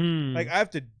 Like I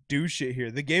have to do shit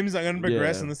here. The game's not gonna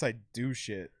progress unless I do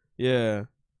shit. Yeah.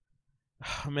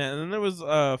 Oh, man, and then there was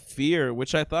Fear,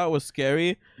 which I thought was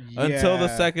scary until the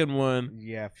second one.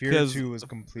 Yeah, Fear 2 was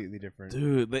completely different.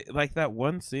 Dude, like that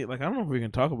one scene, like I don't know if we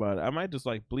can talk about it. I might just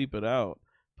like bleep it out.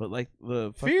 But like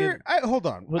the fucking... Fear, hold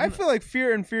on. I feel like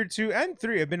Fear and Fear 2 and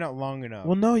 3 have been out long enough.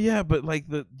 Well, no, yeah, but like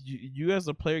you as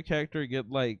a player character get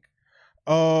like,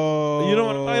 oh, you know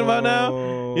what I'm talking about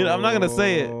now? You know, I'm not gonna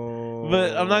say it,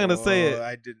 but I'm not gonna say it.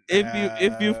 I didn't.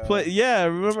 If you've played,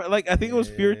 remember, like I think it was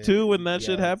Fear 2 when that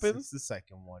shit happens. It's the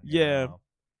second one. Yeah,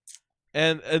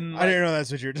 and I didn't know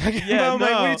that's what you're talking about. No.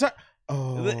 Like, what are you talking?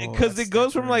 Oh, because it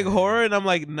goes from like horror, and I'm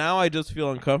like, now I just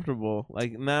feel uncomfortable.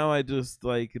 Like now I just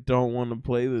like don't want to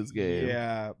play this game.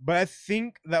 Yeah, but I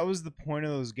think that was the point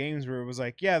of those games where it was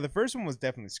like, the first one was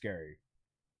definitely scary,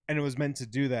 and it was meant to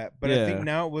do that. But I think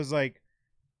now it was like,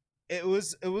 it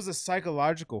was a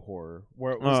psychological horror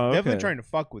where it was definitely trying to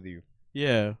fuck with you.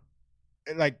 Yeah,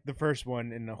 like the first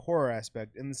one in the horror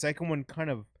aspect, and the second one kind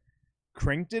of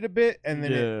cranked it a bit, and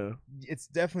then it's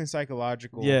definitely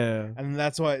psychological. Yeah, and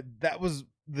that's why that was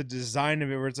the design of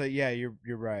it, where it's like, you're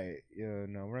right.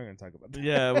 No, we're not gonna talk about that.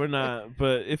 Yeah, we're not.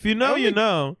 But if you know, you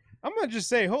know. I'm gonna just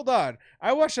say, hold on.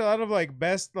 I watched a lot of like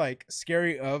best like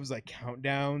scary ofs, like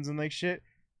countdowns and like shit.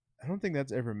 I don't think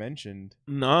that's ever mentioned.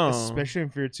 No, especially in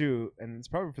Fear 2, and it's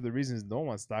probably for the reasons no one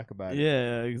wants to talk about it.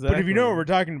 Yeah, exactly. But if you know what we're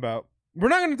talking about, We're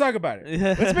not going to talk about it.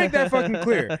 Let's make that fucking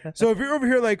clear. So if you're over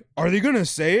here like, are they going to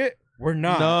say it? We're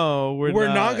not. No, we're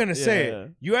not going to say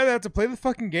it. You either have to play the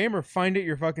fucking game or find it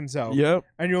your fucking self. Yep.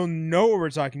 And you'll know what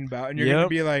we're talking about. And you're going to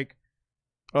be like,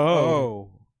 oh.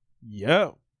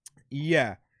 Yep.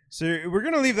 Yeah. So we're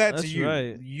going to leave that to you.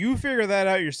 Right. You figure that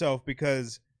out yourself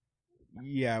because,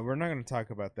 yeah, we're not going to talk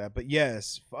about that. But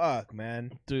yes, fuck,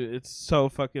 man. Dude, it's so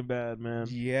fucking bad, man.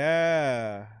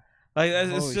 Yeah. Like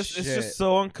it's just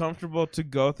so uncomfortable to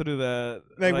go through that.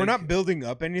 Like we're not building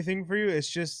up anything for you.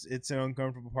 It's an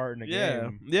uncomfortable part in the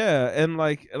game. Yeah, and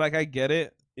like I get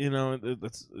it. You know,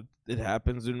 it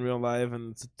happens in real life,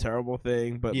 and it's a terrible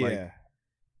thing. But like,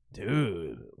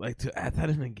 dude, like to add that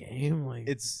in a game, like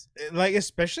it's like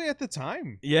especially at the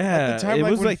time. Yeah, at the time, it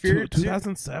like, was like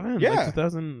 2007. Yeah, like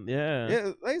 2000. Yeah,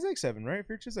 yeah, like it's like 7, right?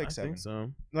 Fear 2's like 7. I think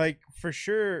so. Like for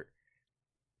sure,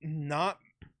 not.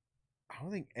 I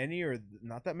don't think any or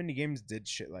not that many games did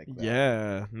shit like that.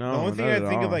 Yeah, no. The only thing I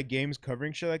think of like games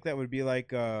covering shit like that would be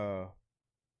like the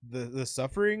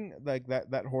Suffering, like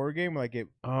that horror game, like it.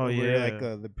 Oh where, yeah, like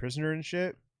the prisoner and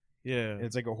shit. Yeah,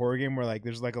 it's like a horror game where like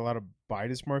there's like a lot of body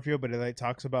dysmorphia, but it like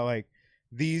talks about like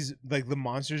these like the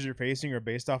monsters you're facing are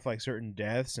based off like certain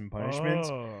deaths and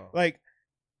punishments. Like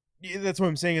that's what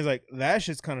I'm saying is like that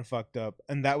shit's kind of fucked up,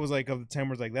 and that was like of the time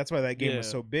where like that's why that game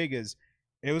was so big is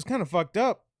it was kind of fucked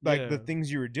up. Like the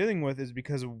things you were dealing with is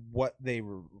because of what they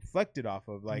were reflected off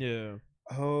of. Like,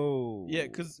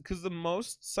 because the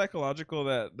most psychological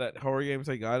that horror games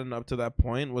had gotten up to that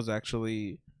point was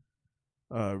actually,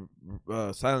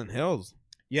 Silent Hills.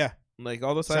 Yeah, like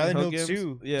all the Silent Hill games.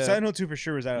 2. Yeah, Silent Hill 2 for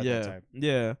sure was out at that time.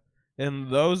 Yeah,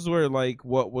 and those were like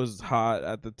what was hot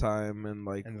at the time, and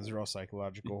those are all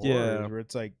psychological horrors where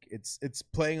it's like it's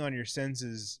playing on your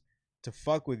senses to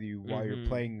fuck with you while you're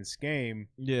playing this game.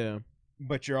 Yeah.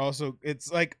 But you're also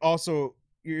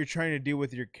you're trying to deal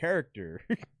with your character.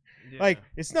 Like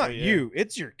it's not you,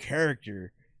 it's your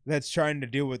character that's trying to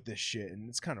deal with this shit, and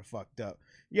it's kind of fucked up.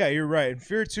 Yeah, you're right. And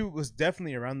Fear 2 was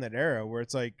definitely around that era where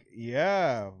it's like,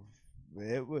 it's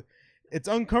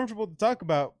uncomfortable to talk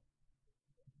about,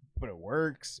 but it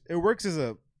works. It works as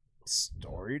a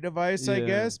story device, I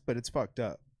guess, but it's fucked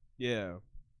up. Yeah.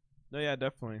 No, yeah,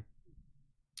 definitely.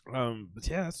 But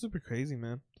yeah, that's super crazy,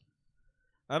 man.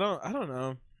 I don't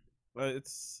know.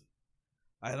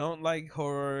 I don't like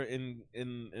horror in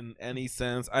any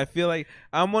sense. I feel like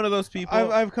I'm one of those people.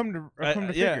 I've come to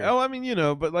figure. Yeah. Oh, I mean,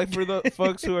 but like for the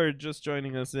folks who are just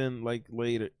joining us in like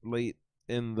late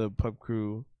in the Pub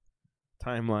Crew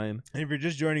timeline. And if you're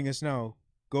just joining us now,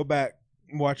 go back,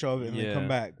 watch all of it, and then come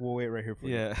back. We'll wait right here for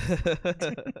you.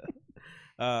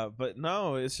 Yeah. But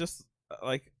no, it's just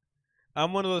like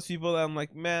I'm one of those people that I'm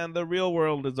like, man, the real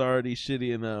world is already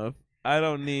shitty enough. I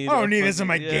don't need this in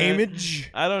my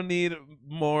gameage. I don't need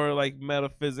more like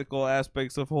metaphysical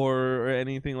aspects of horror or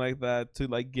anything like that to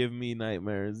like give me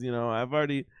nightmares. I've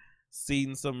already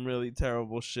seen some really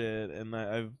terrible shit, and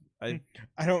I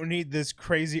don't need this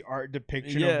crazy art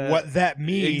depiction of what that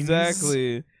means.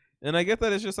 Exactly. And I get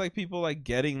that it's just like people like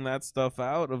getting that stuff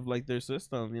out of like their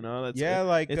system. That's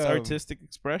it's artistic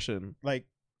expression. Like,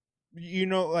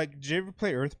 like did you ever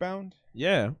play Earthbound?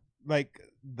 Yeah. Like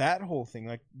that whole thing,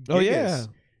 like Gigas.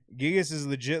 Gigas is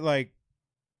legit like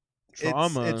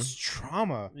trauma. It's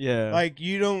trauma. Yeah. Like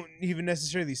you don't even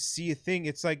necessarily see a thing.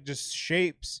 It's like just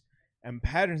shapes and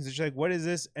patterns. It's like, what is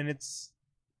this? And it's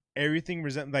everything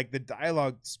like the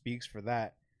dialogue speaks for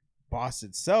that boss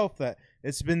itself. That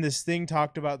it's been this thing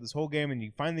talked about this whole game, and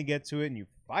you finally get to it and you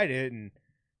fight it, and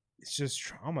it's just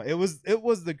trauma. It was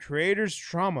the creator's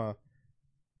trauma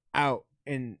out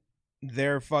in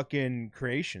their fucking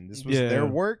creation. This was their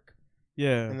work,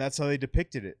 and that's how they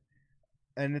depicted it.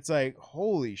 And it's like,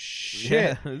 holy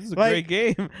shit, this is a great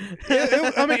game.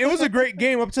 I mean, it was a great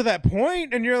game up to that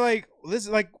point, and you're like, this is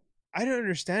like, I don't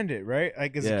understand it, right?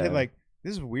 Like as a kid, like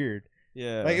this is weird.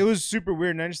 Yeah, like it was super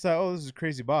weird, and I just thought, oh, this is a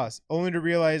crazy boss, only to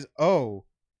realize, oh,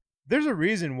 there's a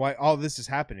reason why all this is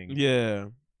happening. Yeah,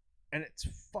 and it's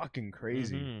fucking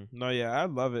crazy. No, yeah, I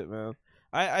love it, man.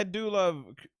 I do love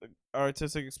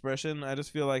artistic expression. I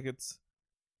just feel like it's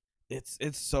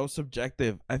so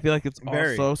subjective. I feel like it's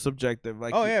all so subjective.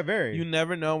 Like very. You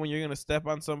never know when you're gonna step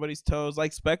on somebody's toes.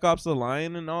 Like Spec Ops: The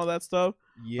Line and all that stuff.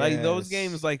 Like those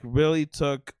games like really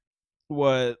took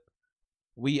what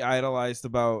we idolized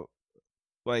about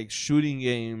like shooting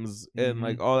games and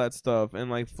like all that stuff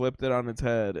and like flipped it on its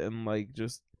head and like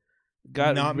just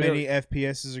got not many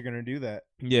FPSs are gonna do that.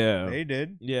 Yeah, they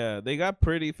did. Yeah, they got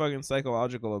pretty fucking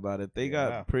psychological about it. They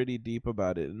got pretty deep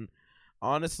about it. And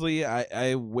honestly,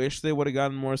 I wish they would have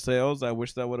gotten more sales. I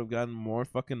wish that would have gotten more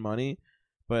fucking money.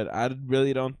 But I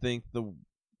really don't think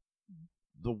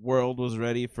the world was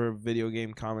ready for video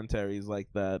game commentaries like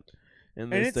that in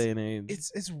this day and age.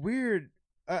 It's weird.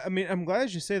 I mean, I'm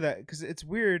glad you say that because it's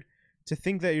weird to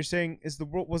think that you're saying was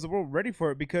the world ready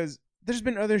for it, because there's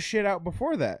been other shit out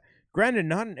before that. Granted,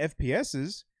 not in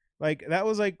FPSs. Like that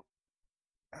was like,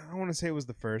 I don't want to say it was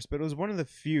the first, but it was one of the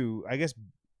few, I guess,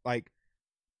 like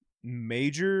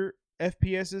major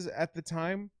FPSs at the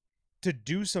time to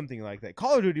do something like that.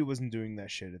 Call of Duty wasn't doing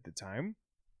that shit at the time.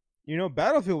 You know,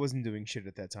 Battlefield wasn't doing shit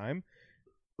at that time.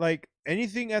 Like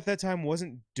anything at that time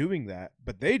wasn't doing that,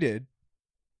 but they did.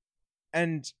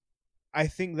 And I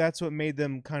think that's what made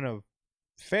them kind of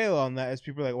fail on that, as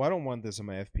people are like, well, I don't want this on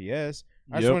my FPS.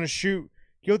 I just want to shoot,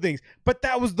 kill things. But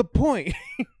that was the point.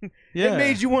 Yeah. It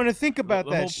made you want to think about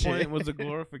that shit. The whole point was a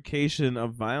glorification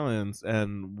of violence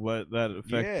and what that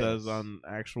effect does on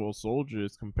actual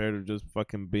soldiers compared to just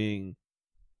fucking being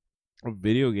a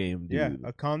video game, dude. Yeah,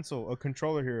 a console, a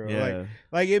controller hero. Yeah.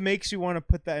 Like it makes you want to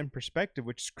put that in perspective,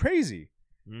 which is crazy.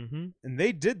 Mm-hmm. And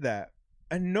they did that.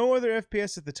 And no other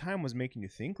FPS at the time was making you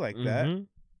think like that.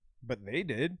 But they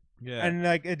did. Yeah. And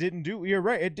like it didn't do, you're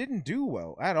right, it didn't do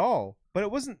well at all. But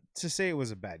it wasn't to say it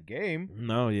was a bad game.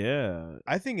 No, yeah.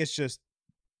 I think it's just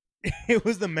it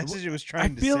was the message it was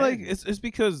trying to send. I feel like it's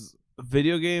because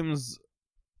video games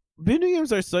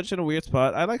are such in a weird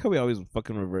spot. I like how we always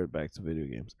fucking revert back to video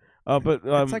games. But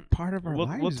it's like part of our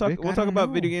lives. We'll talk about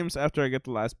video games after I get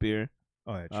the last beer.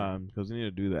 Oh, yeah, true. Because we need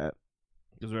to do that.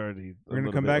 Because we're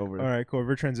gonna come back. Over. All right, cool.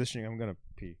 We're transitioning. I'm gonna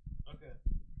pee. Okay.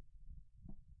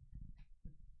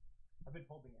 I've been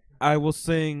holding it. I will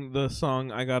sing the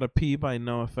song "I Gotta Pee" by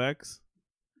NoFX.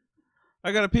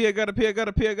 I gotta pee. I gotta pee. I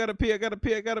gotta pee. I gotta pee. I gotta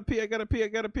pee. I gotta pee. I gotta pee. I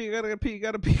gotta pee. I gotta pee.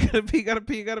 Gotta pee. Gotta pee. Gotta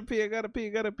pee. Gotta pee. I gotta pee.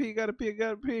 Gotta pee. Gotta pee.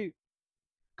 Gotta pee.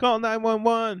 Call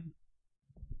 911.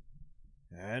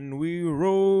 And we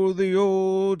roll the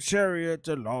old chariot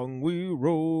along, we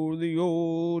roll the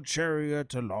old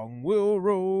chariot along, we'll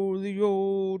roll the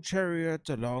old chariot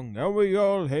along, and we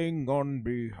all hang on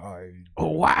behind. Oh,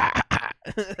 wow.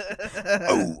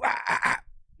 Oh,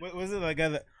 what was it like?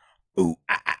 That? Ooh,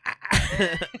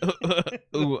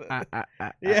 ooh,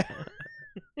 yeah.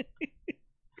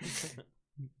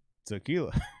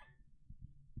 Tequila.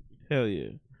 Hell yeah.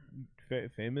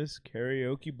 Famous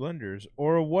karaoke blunders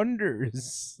or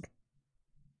wonders,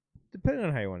 depending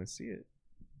on how you want to see it.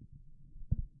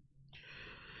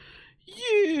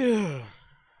 Yeah.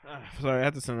 Sorry, I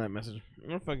had to send that message.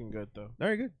 We're fucking good though. All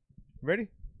right, good. Ready?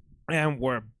 And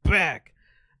we're back.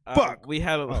 Fuck. We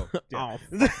had a.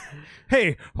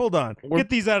 Hey, hold on. Get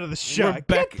these out of the shot.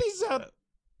 Get these out.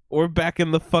 We're back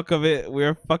in the fuck of it.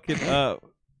 We're fucking up.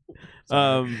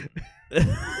 Mobby.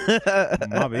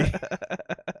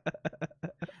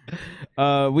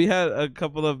 We had a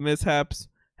couple of mishaps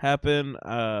happen.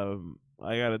 I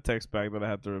got a text back that I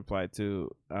have to reply to,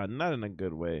 not in a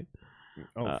good way.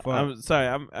 Oh fuck! I'm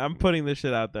sorry. I'm putting this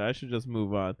shit out there. I should just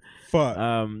move on. Fuck.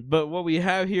 But what we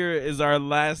have here is our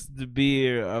last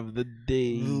beer of the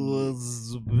day.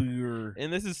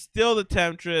 And this is still the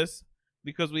Temptress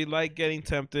because we like getting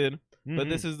tempted. But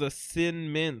this is the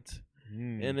Sin Mint.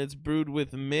 And it's brewed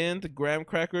with mint, graham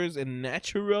crackers, and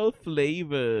natural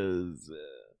flavors.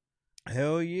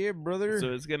 Hell yeah, brother!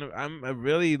 So it's gonna. I'm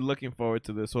really looking forward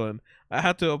to this one. I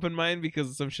had to open mine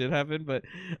because some shit happened, but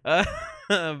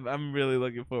I'm really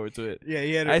looking forward to it.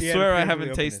 Yeah, I swear I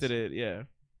haven't tasted it. Yeah,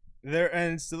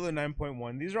 and it's still a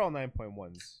 9.1. These are all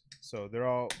 9.1s, so they're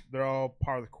all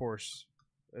par of the course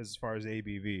as far as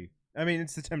ABV. I mean,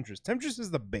 it's the Temptress. Temptress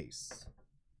is the base,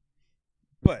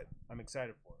 but I'm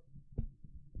excited for it.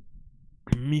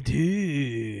 Me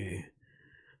too.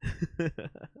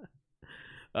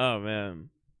 Oh man.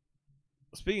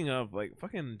 Speaking of like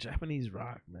fucking Japanese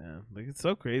rock, man. Like it's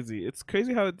so crazy. It's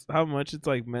crazy how much it's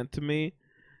like meant to me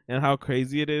and how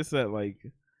crazy it is that like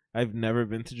I've never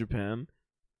been to Japan.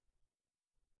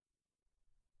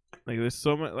 Like there's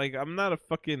so much like I'm not a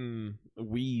fucking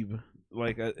weeb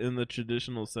like in the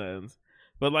traditional sense.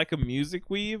 But like a music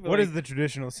weeb. What is the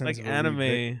traditional sense? Like anime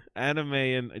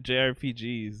and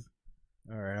JRPGs.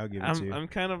 All right, I'll give it to you. I'm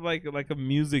kind of like a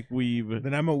music weeb.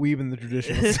 Then I'm a weeb in the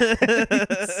traditional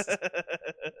sense.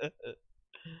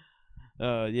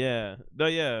 Yeah. No,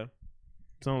 yeah.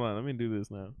 So hold on, let me do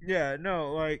this now. Yeah,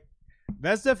 no, like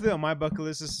that's definitely on my bucket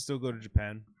list is to still go to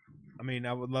Japan. I mean,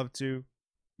 I would love to,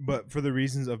 but for the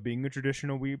reasons of being a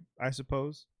traditional weeb, I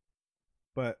suppose.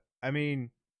 But I mean,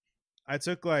 I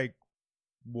took like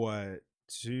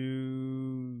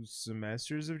 2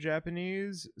 semesters of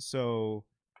Japanese, so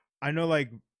I know, like,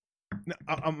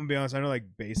 I'm gonna be honest. I know, like,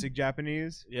 basic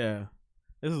Japanese. Yeah,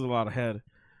 this is a lot of head.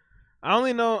 I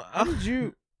only know. How did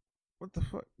you? What the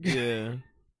fuck? Yeah,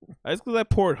 That's because I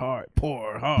poured hard.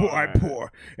 Pour hard. I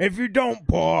pour. If you don't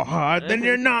pour hard, then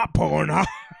you're not pouring hard.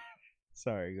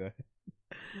 Sorry, go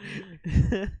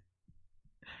ahead.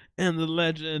 And the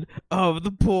legend of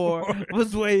the poor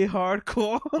was way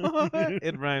hardcore.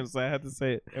 It rhymes, so I had to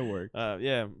say it. It worked.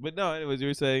 Yeah, but no. Anyways, you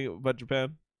were saying about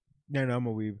Japan? Yeah, no, I'm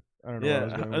a weeb. I don't know. Yeah, where I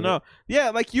was going with no. it.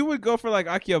 Yeah, like you would go for like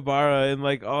Akihabara and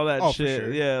like all that shit. For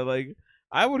sure. Yeah, like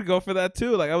I would go for that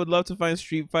too. Like I would love to find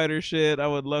Street Fighter shit. I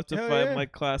would love to find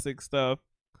like classic stuff.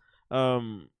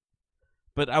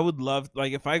 But I would love,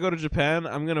 like, if I go to Japan,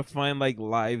 I'm gonna find like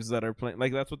lives that are playing.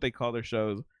 Like that's what they call their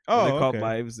shows. They're called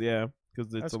lives. Yeah,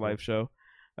 because it's a live show.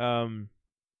 I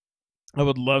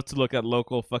would love to look at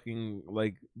local fucking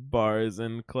like bars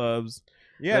and clubs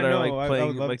that are like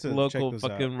playing like local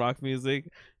fucking rock music.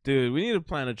 Dude, we need to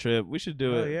plan a trip. We should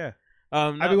do it. Yeah.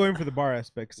 I've been going for the bar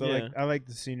aspect. So I like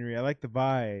the scenery. I like the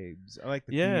vibes. I like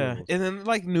the feels. And then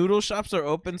like noodle shops are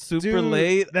open super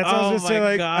late. That's what I was gonna say.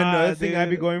 Like another thing I'd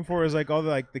be going for is like all the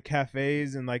like the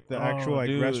cafes and like the actual like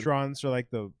restaurants or like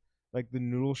the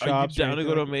noodle shops. Are you down to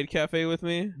go to a maid cafe with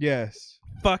me? Yes.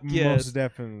 Fuck yes. Most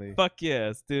definitely. Fuck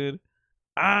yes, dude.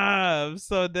 I'm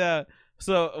so down.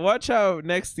 So watch out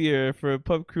next year for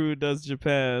Pub Crew Does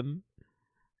Japan.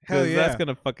 Hell yeah. That's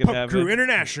gonna fucking Pub happen. Crew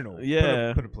International.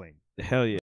 Yeah. Put a plane. Hell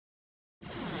yeah.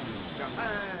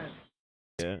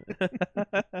 Yeah.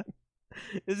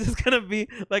 It's just gonna be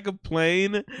like a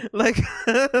plane, like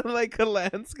like a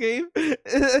landscape.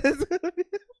 It's gonna be...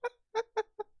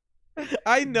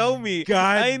 I know me.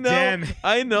 Damn it.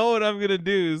 I know what I'm gonna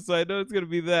do, so I know it's gonna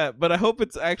be that. But I hope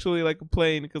it's actually like a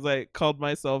plane because I called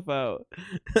myself out.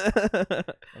 I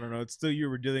don't know. It's still you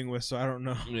we're dealing with, so I don't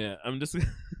know. Yeah, I'm just.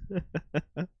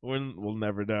 We'll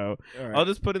never know. Right. I'll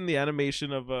just put in the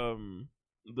animation of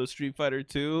the Street Fighter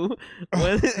 2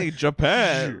 when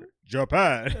Japan.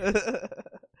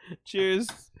 Cheers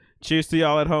to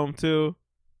y'all at home too.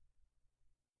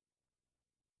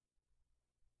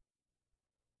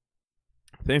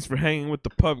 Thanks for hanging with the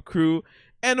Pub Crew.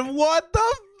 And what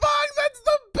the fuck? That's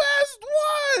the best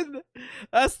one.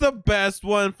 That's the best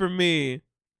one for me.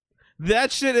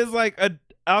 That shit is like a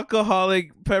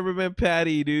alcoholic peppermint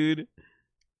patty, dude.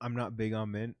 I'm not big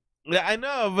on mint. Yeah, I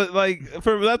know, but like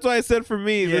that's why I said for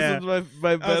me, this is my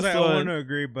best one. I want to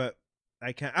agree, but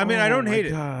I can't. I mean, I don't hate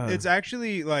it. It's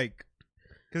actually like,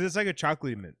 because it's like a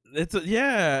chocolate mint. It's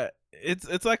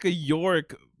like a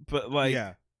York, but like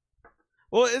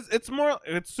Well,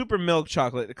 it's super milk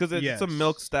chocolate because it's a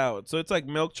milk stout, so it's like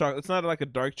milk chocolate. It's not like a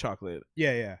dark chocolate.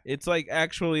 Yeah. It's like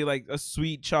actually like a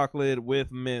sweet chocolate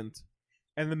with mint,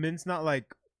 and the mint's not like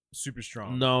super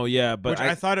strong. No, yeah, but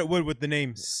I thought it would with the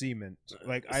name Cement.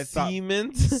 Like I thought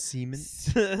Cement. Sin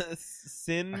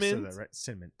mint. That right?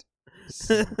 Cinnamon.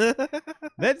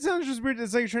 That sounds just weird.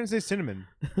 It's like you're trying to say cinnamon.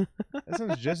 That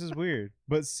sounds just as weird.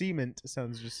 But cement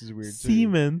sounds just as weird.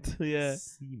 Cement, yeah.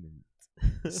 Cement.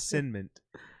 Cinnamon.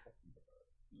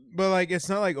 But like it's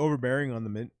not like overbearing on the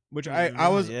mint, which I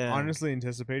was honestly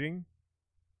anticipating.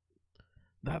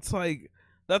 That's like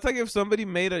if somebody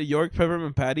made a York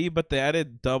peppermint patty, but they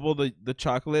added double the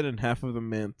chocolate and half of the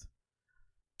mint.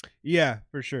 Yeah,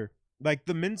 for sure. Like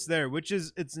the mint's there, which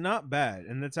is it's not bad,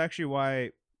 and that's actually why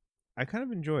I kind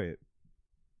of enjoy it.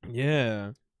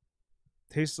 Yeah.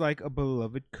 Tastes like a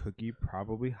beloved cookie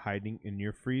probably hiding in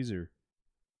your freezer.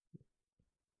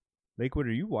 Lakewood,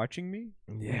 are you watching me?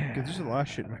 Yeah. Because there's a lot of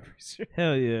shit in my freezer.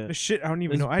 Hell yeah. The shit I don't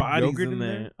even know. I had yogurt in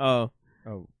there. Oh.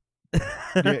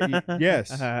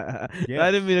 Yes. I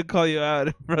didn't mean to call you out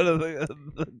in front of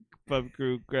the Pub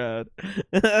Crew crowd.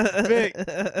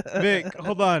 Vic,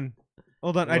 hold on.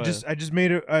 What? I just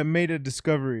made a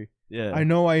discovery. Yeah. I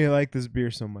know why you like this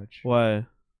beer so much. Why?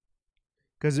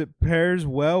 Because it pairs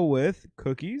well with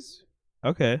cookies.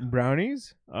 Okay.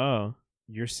 Brownies. Oh.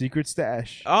 Your secret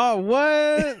stash. Oh,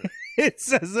 what? It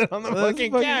says it on the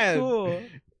fucking can. Cool.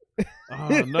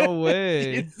 Oh, no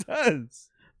way. It does.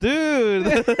 Dude.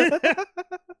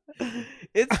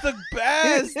 It's the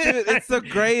best, dude. It's the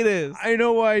greatest. I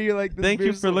know why you like this. Thank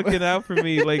you for looking out for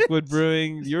me, Lakewood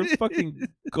Brewing. You're fucking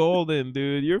golden,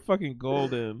 dude. You're fucking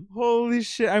golden. Holy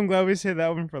shit. I'm glad we saved that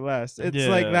one for last. It's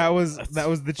like that was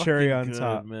the cherry on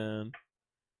top, man.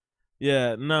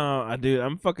 Yeah, no, dude,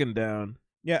 I'm fucking down.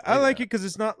 Yeah, I like it because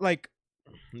it's not like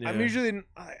I'm usually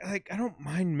I don't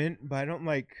mind mint, but I don't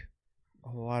like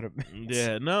a lot of mint.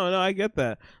 Yeah, no, I get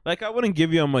that. Like I wouldn't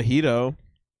give you a mojito.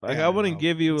 Like I wouldn't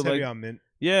give you it's like heavy on mint.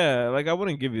 Yeah, like I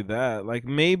wouldn't give you that. Like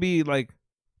maybe like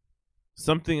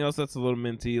something else that's a little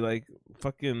minty, like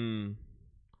fucking.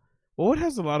 Well, what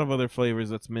has a lot of other flavors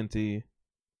that's minty?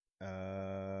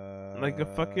 Like a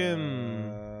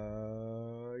fucking.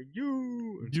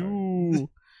 You.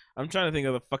 I'm trying to think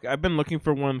of the fuck. I've been looking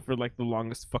for one for like the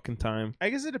longest fucking time. I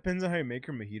guess it depends on how you make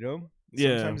your mojito.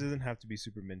 Yeah. Sometimes it doesn't have to be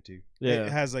super minty. Yeah.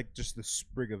 It has like just the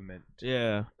sprig of mint.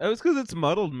 Yeah. It was because it's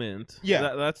muddled mint.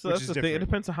 Yeah. That's the thing. It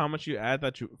depends on how much you add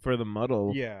for the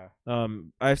muddle. Yeah.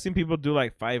 I've seen people do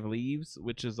like 5 leaves,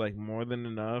 which is like more than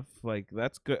enough. Like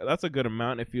that's good. That's a good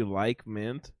amount if you like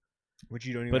mint. Which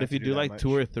you don't even. But have if you to do like much.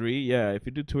 2 or 3, yeah, if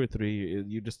you do 2 or 3,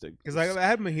 you just because I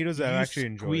had mojitos that I actually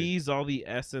enjoyed. Squeeze all the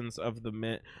essence of the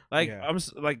mint. Like Yeah.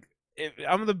 if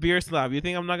I'm the beer snob. You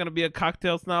think I'm not gonna be a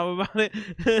cocktail snob about it?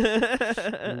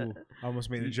 Ooh, I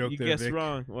almost made a joke you there. guessed Vic.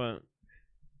 wrong. What? I'm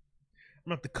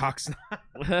not the cock snob.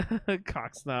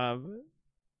 Cock snob.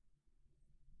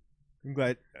 I'm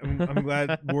glad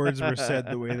words were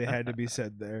said the way they had to be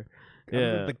said there. I'm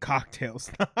not the cocktail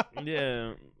snob.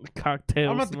 Yeah,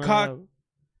 cocktail. I'm not snob. the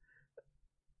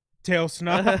cocktail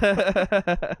snob.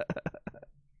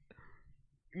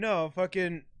 No,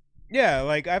 fucking yeah.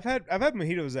 Like I've had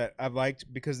mojitos that I've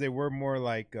liked because they were more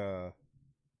like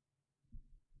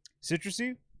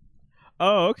citrusy.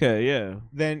 Oh, okay, yeah.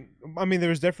 Then I mean, there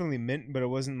was definitely mint, but it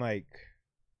wasn't like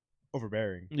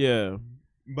overbearing. Yeah.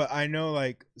 But I know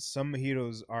like some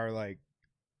mojitos are like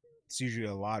it's usually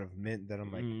a lot of mint that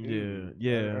I'm like,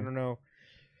 yeah. I don't know.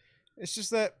 It's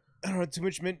just that I don't know, too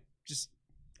much mint. Just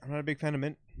I'm not a big fan of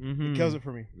mint. It kills it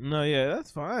for me. No, yeah,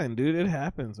 that's fine, dude. It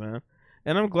happens, man.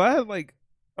 And I'm glad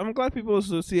people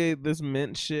associate this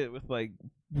mint shit with like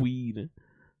weed.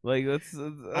 Like that's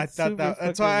I thought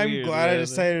that's why I'm glad I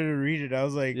decided to read it. I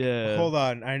was like, yeah. Hold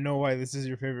on, I know why this is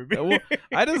your favorite beer. Well,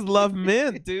 I just love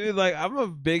mint, dude. Like I'm a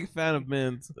big fan of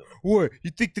mint. What?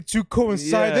 You think the two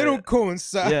coincide? Yeah. They don't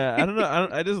coincide. Yeah, I don't know.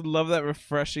 I just love that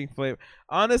refreshing flavor.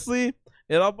 Honestly,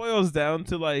 it all boils down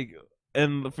to like,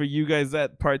 and for you guys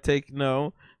that partake,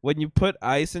 know when you put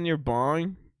ice in your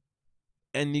bong,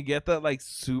 and you get that like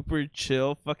super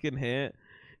chill fucking hit,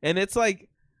 and it's like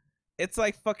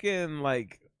fucking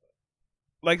like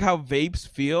how vapes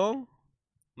feel,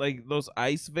 like those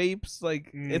ice vapes,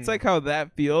 like it's like how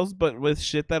that feels, but with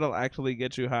shit that'll actually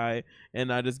get you high and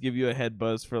not just give you a head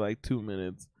buzz for like 2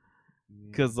 minutes,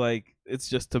 because like it's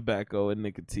just tobacco and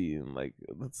nicotine. Like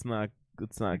it's not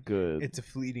good. It's a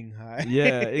fleeting high.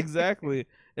 Yeah, exactly.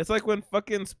 It's like when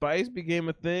fucking Spice became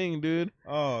a thing, dude.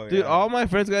 Oh, dude, yeah. all my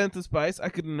friends got into Spice. I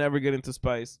could never get into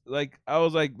Spice. Like I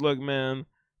was like, look, man.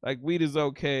 Like weed is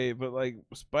okay, but like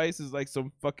Spice is like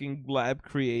some fucking lab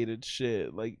created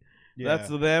shit. Like that's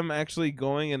them actually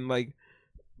going and like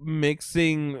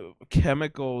mixing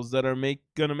chemicals that are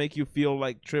gonna make you feel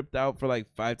like tripped out for like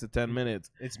 5 to 10 minutes.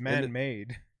 It's man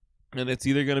made. And it's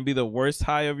either gonna be the worst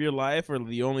high of your life or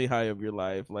the only high of your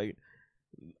life. Like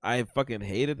I fucking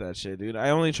hated that shit, dude. I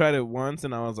only tried it once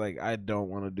and I was like, I don't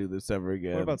want to do this ever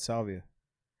again. What about salvia?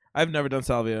 I've never done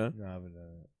salvia. No, I haven't done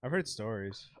it. I've heard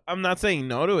stories. I'm not saying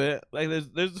no to it. Like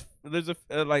there's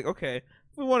a like, okay,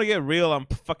 if we want to get real on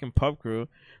fucking Pub Crew,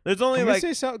 there's only can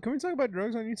we talk about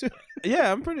drugs on YouTube?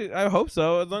 Yeah, I hope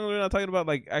so. As long as we're not talking about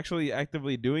like actually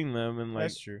actively doing them and like.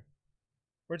 That's true.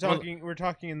 We're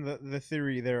talking in the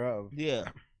theory thereof. Yeah.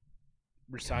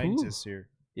 We're scientists here.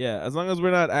 Yeah, as long as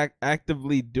we're not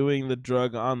actively doing the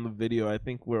drug on the video, I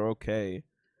think we're okay.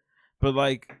 But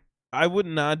like, I would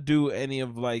not do any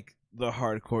of like the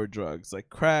hardcore drugs, like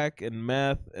crack and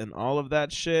meth and all of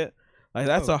that shit. Like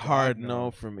that's a hard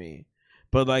no for me.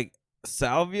 But like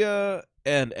salvia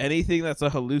and anything that's a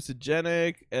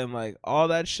hallucinogenic and like all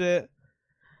that shit,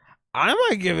 I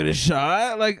might give it a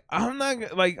shot. Like I'm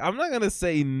not gonna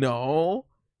say no.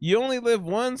 You only live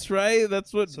once, right?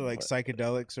 That's what. So like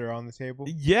psychedelics are on the table.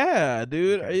 Yeah,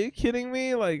 dude. Okay. Are you kidding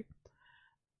me? Like,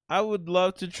 I would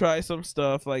love to try some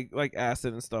stuff like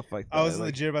acid and stuff like that. I was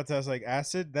legit about to ask, like,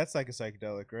 acid. That's like a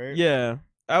psychedelic, right? Yeah,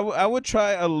 I would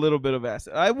try a little bit of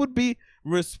acid. I would be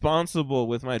responsible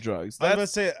with my drugs. I was about to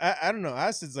say, I don't know.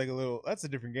 Acid's like that's a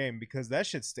different game because that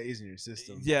shit stays in your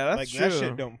system. Yeah, that's like, true. That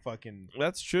shit don't fucking.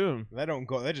 That's true. That don't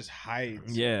go. That just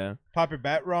hides. Yeah. Pop your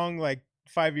bat wrong like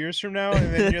 5 years from now,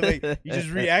 and then you're like, you just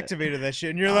reactivated that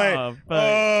shit, and you're like,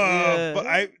 yeah. But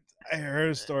I heard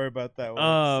a story about that one.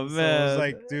 Oh So man, it was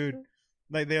like, dude,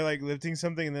 like they're like lifting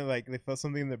something, and then like they felt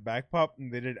something in their back pop,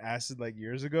 and they did acid like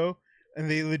years ago,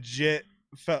 and they legit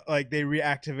felt like they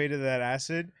reactivated that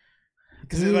acid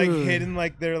because it like hid in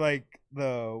like their like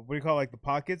the what do you call it, like the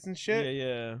pockets and shit.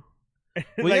 Yeah.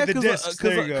 Well, like the discs.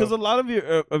 Because a lot of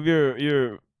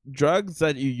your drugs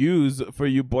that you use, for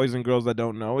you boys and girls that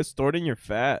don't know, is stored in your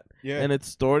fat. Yeah. And it's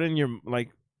stored in your like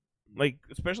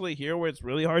especially here where it's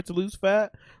really hard to lose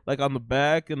fat, like on the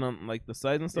back and on like the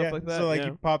sides and stuff like that. So like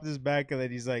he popped his back, and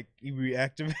then he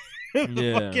reactivated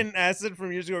the fucking acid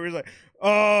from years ago. Where he's like,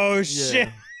 oh shit.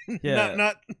 Yeah.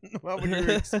 not what you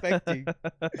were expecting.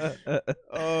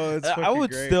 Oh, it's fucking I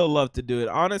would great. still love to do it.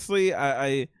 Honestly,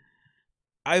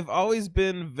 I've always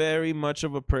been very much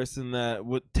of a person that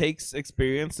takes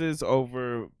experiences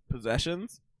over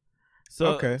possessions.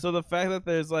 So the fact that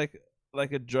there's like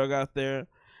a drug out there,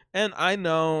 and I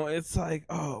know it's like,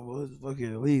 oh, well, it's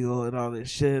fucking illegal and all this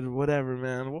shit, whatever,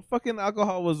 man. Well, fucking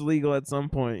alcohol was legal at some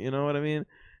point, you know what I mean?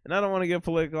 And I don't want to get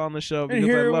political on the show because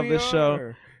I love this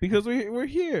show because we're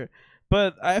here.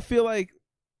 But I feel like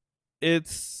it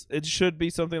should be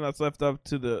something that's left up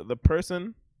to the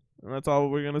person, and that's all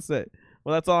we're gonna say.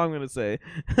 Well, that's all I'm gonna say.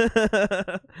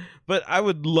 But I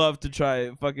would love to try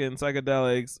fucking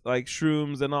psychedelics, like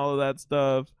shrooms and all of that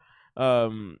stuff.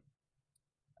 And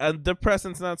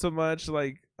depressants not so much,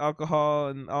 like alcohol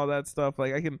and all that stuff.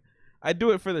 Like I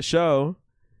do it for the show,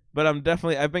 but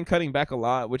I've been cutting back a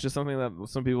lot, which is something that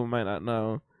some people might not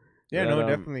know. Yeah, but, no,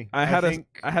 definitely. I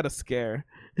had a scare.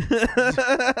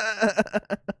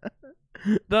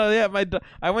 No, yeah,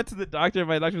 I went to the doctor, and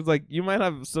my doctor was like, "You might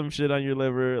have some shit on your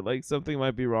liver, like something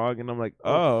might be wrong." And I'm like,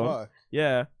 "Oh, fuck.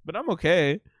 Yeah, but I'm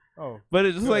okay." Oh, but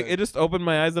it just like it just opened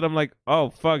my eyes that I'm like,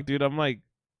 "Oh fuck, dude, I'm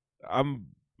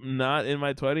not in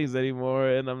my 20s anymore,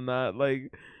 and I'm not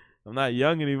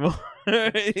young anymore."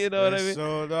 You know what I mean?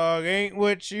 So dog ain't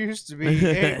what you used to be.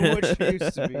 Ain't what you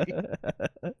used to be.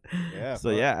 Yeah. So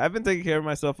yeah, I've been taking care of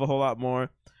myself a whole lot more.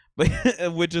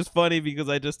 But which is funny because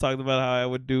I just talked about how I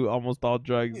would do almost all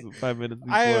drugs 5 minutes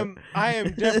before. I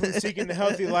am definitely seeking a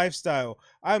healthy lifestyle.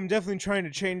 I'm definitely trying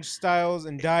to change styles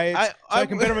and diets so I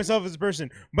can better myself as a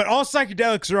person. But all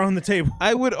psychedelics are on the table.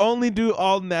 I would only do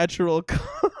all natural.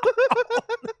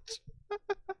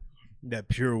 That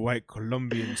pure white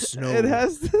Colombian snow. It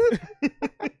has to.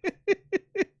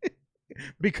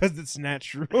 Because it's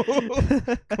natural.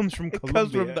 Comes from Colombia. It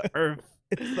comes from the earth.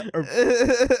 It's the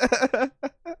earth.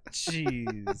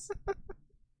 Jeez.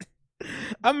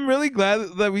 I'm really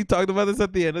glad that we talked about this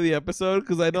at the end of the episode,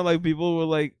 because I know like people were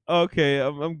like, okay,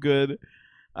 I'm good.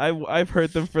 I've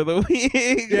hurt them for the week.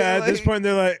 Yeah, like, at this point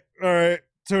they're like, all right,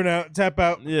 tune out, tap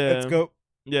out. Yeah, let's go.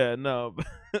 Yeah, no,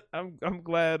 I'm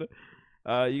glad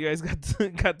you guys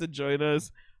got to join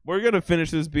us. We're gonna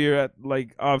finish this beer at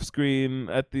like off screen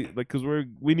at the because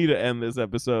we need to end this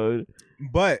episode.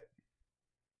 But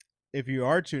if you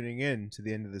are tuning in to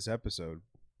the end of this episode,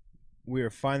 we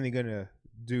are finally gonna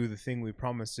do the thing we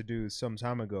promised to do some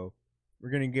time ago.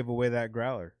 We're gonna give away that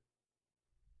growler.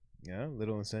 Yeah,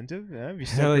 little incentive. Yeah, if you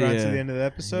stuck around to the end of the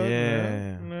episode.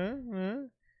 Yeah.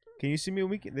 Can you see me?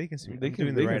 They can see me. I'm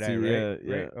doing the right eye, right?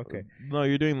 Yeah. Right? Okay. No,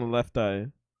 you're doing the left eye.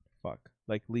 Fuck.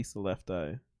 Like Lisa left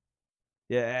eye.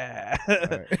 Yeah.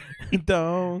 Right.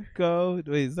 Don't go.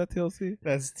 Wait, is that TLC?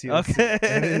 That's TLC. Okay.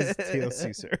 That is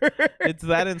TLC, sir. It's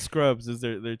that and Scrubs. Is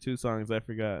their two songs? I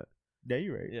forgot. Yeah,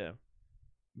 you're right. Yeah.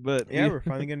 But yeah, we're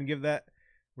finally gonna give that.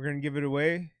 We're gonna give it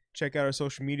away. Check out our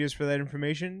social medias for that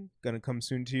information. Gonna come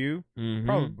soon to you. Mm-hmm.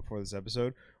 Probably before this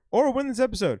episode, or when this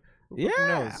episode. Who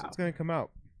knows? It's gonna come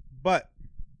out. But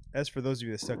as for those of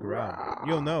you that stuck around,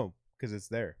 you'll know because it's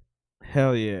there.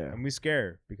 Hell yeah. And we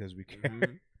scare because we care.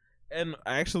 Mm-hmm. And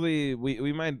actually,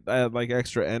 we might add like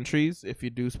extra entries if you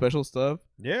do special stuff.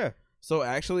 Yeah. So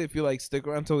actually, if you like stick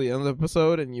around till the end of the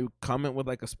episode and you comment with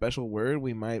like a special word,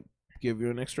 we might give you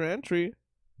an extra entry.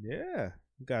 Yeah.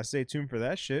 You gotta stay tuned for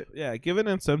that shit. Yeah, give an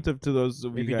incentive to those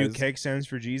of you guys. If you do keg stands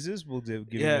for Jesus, we'll give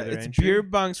you another it's entry. Beer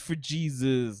bongs for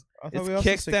Jesus. It's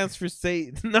keg stands for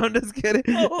Satan. No, I'm just kidding.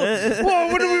 Whoa,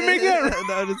 what did we make that?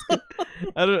 No, I'm just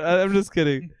kidding. I'm just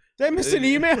kidding. Did I miss an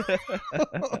email?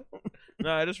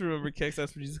 No, I just remember keg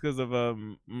stands for Jesus because of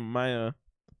Maya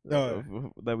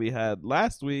that we had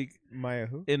last week. Maya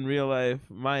who? In real life,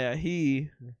 Maya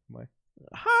Maya.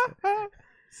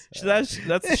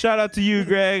 That's a shout out to you,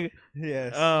 Greg.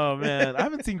 Yes. Oh man, I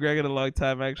haven't seen Greg in a long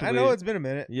time. Actually, I know it's been a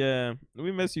minute. Yeah,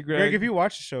 we miss you, Greg. Greg, if you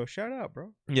watch the show, shout out,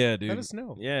 bro. Yeah, dude. Let us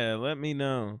know. Yeah, let me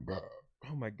know. Bro.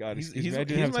 Oh my God,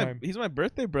 he's my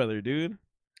birthday brother, dude.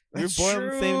 We were born on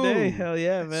the same day. Hell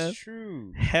yeah, man. That's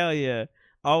true. Hell yeah.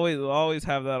 Always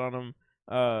have that on him.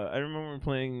 I remember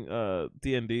playing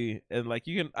D&D, and like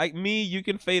you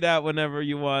can fade out whenever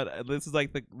you want. This is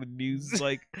like the news.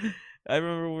 Like I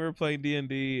remember we were playing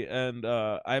D&D, and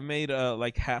I made a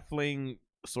like halfling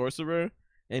sorcerer,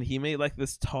 and he made like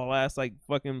this tall ass like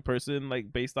fucking person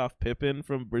like based off Pippin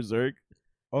from Berserk.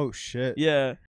 Oh shit. Yeah,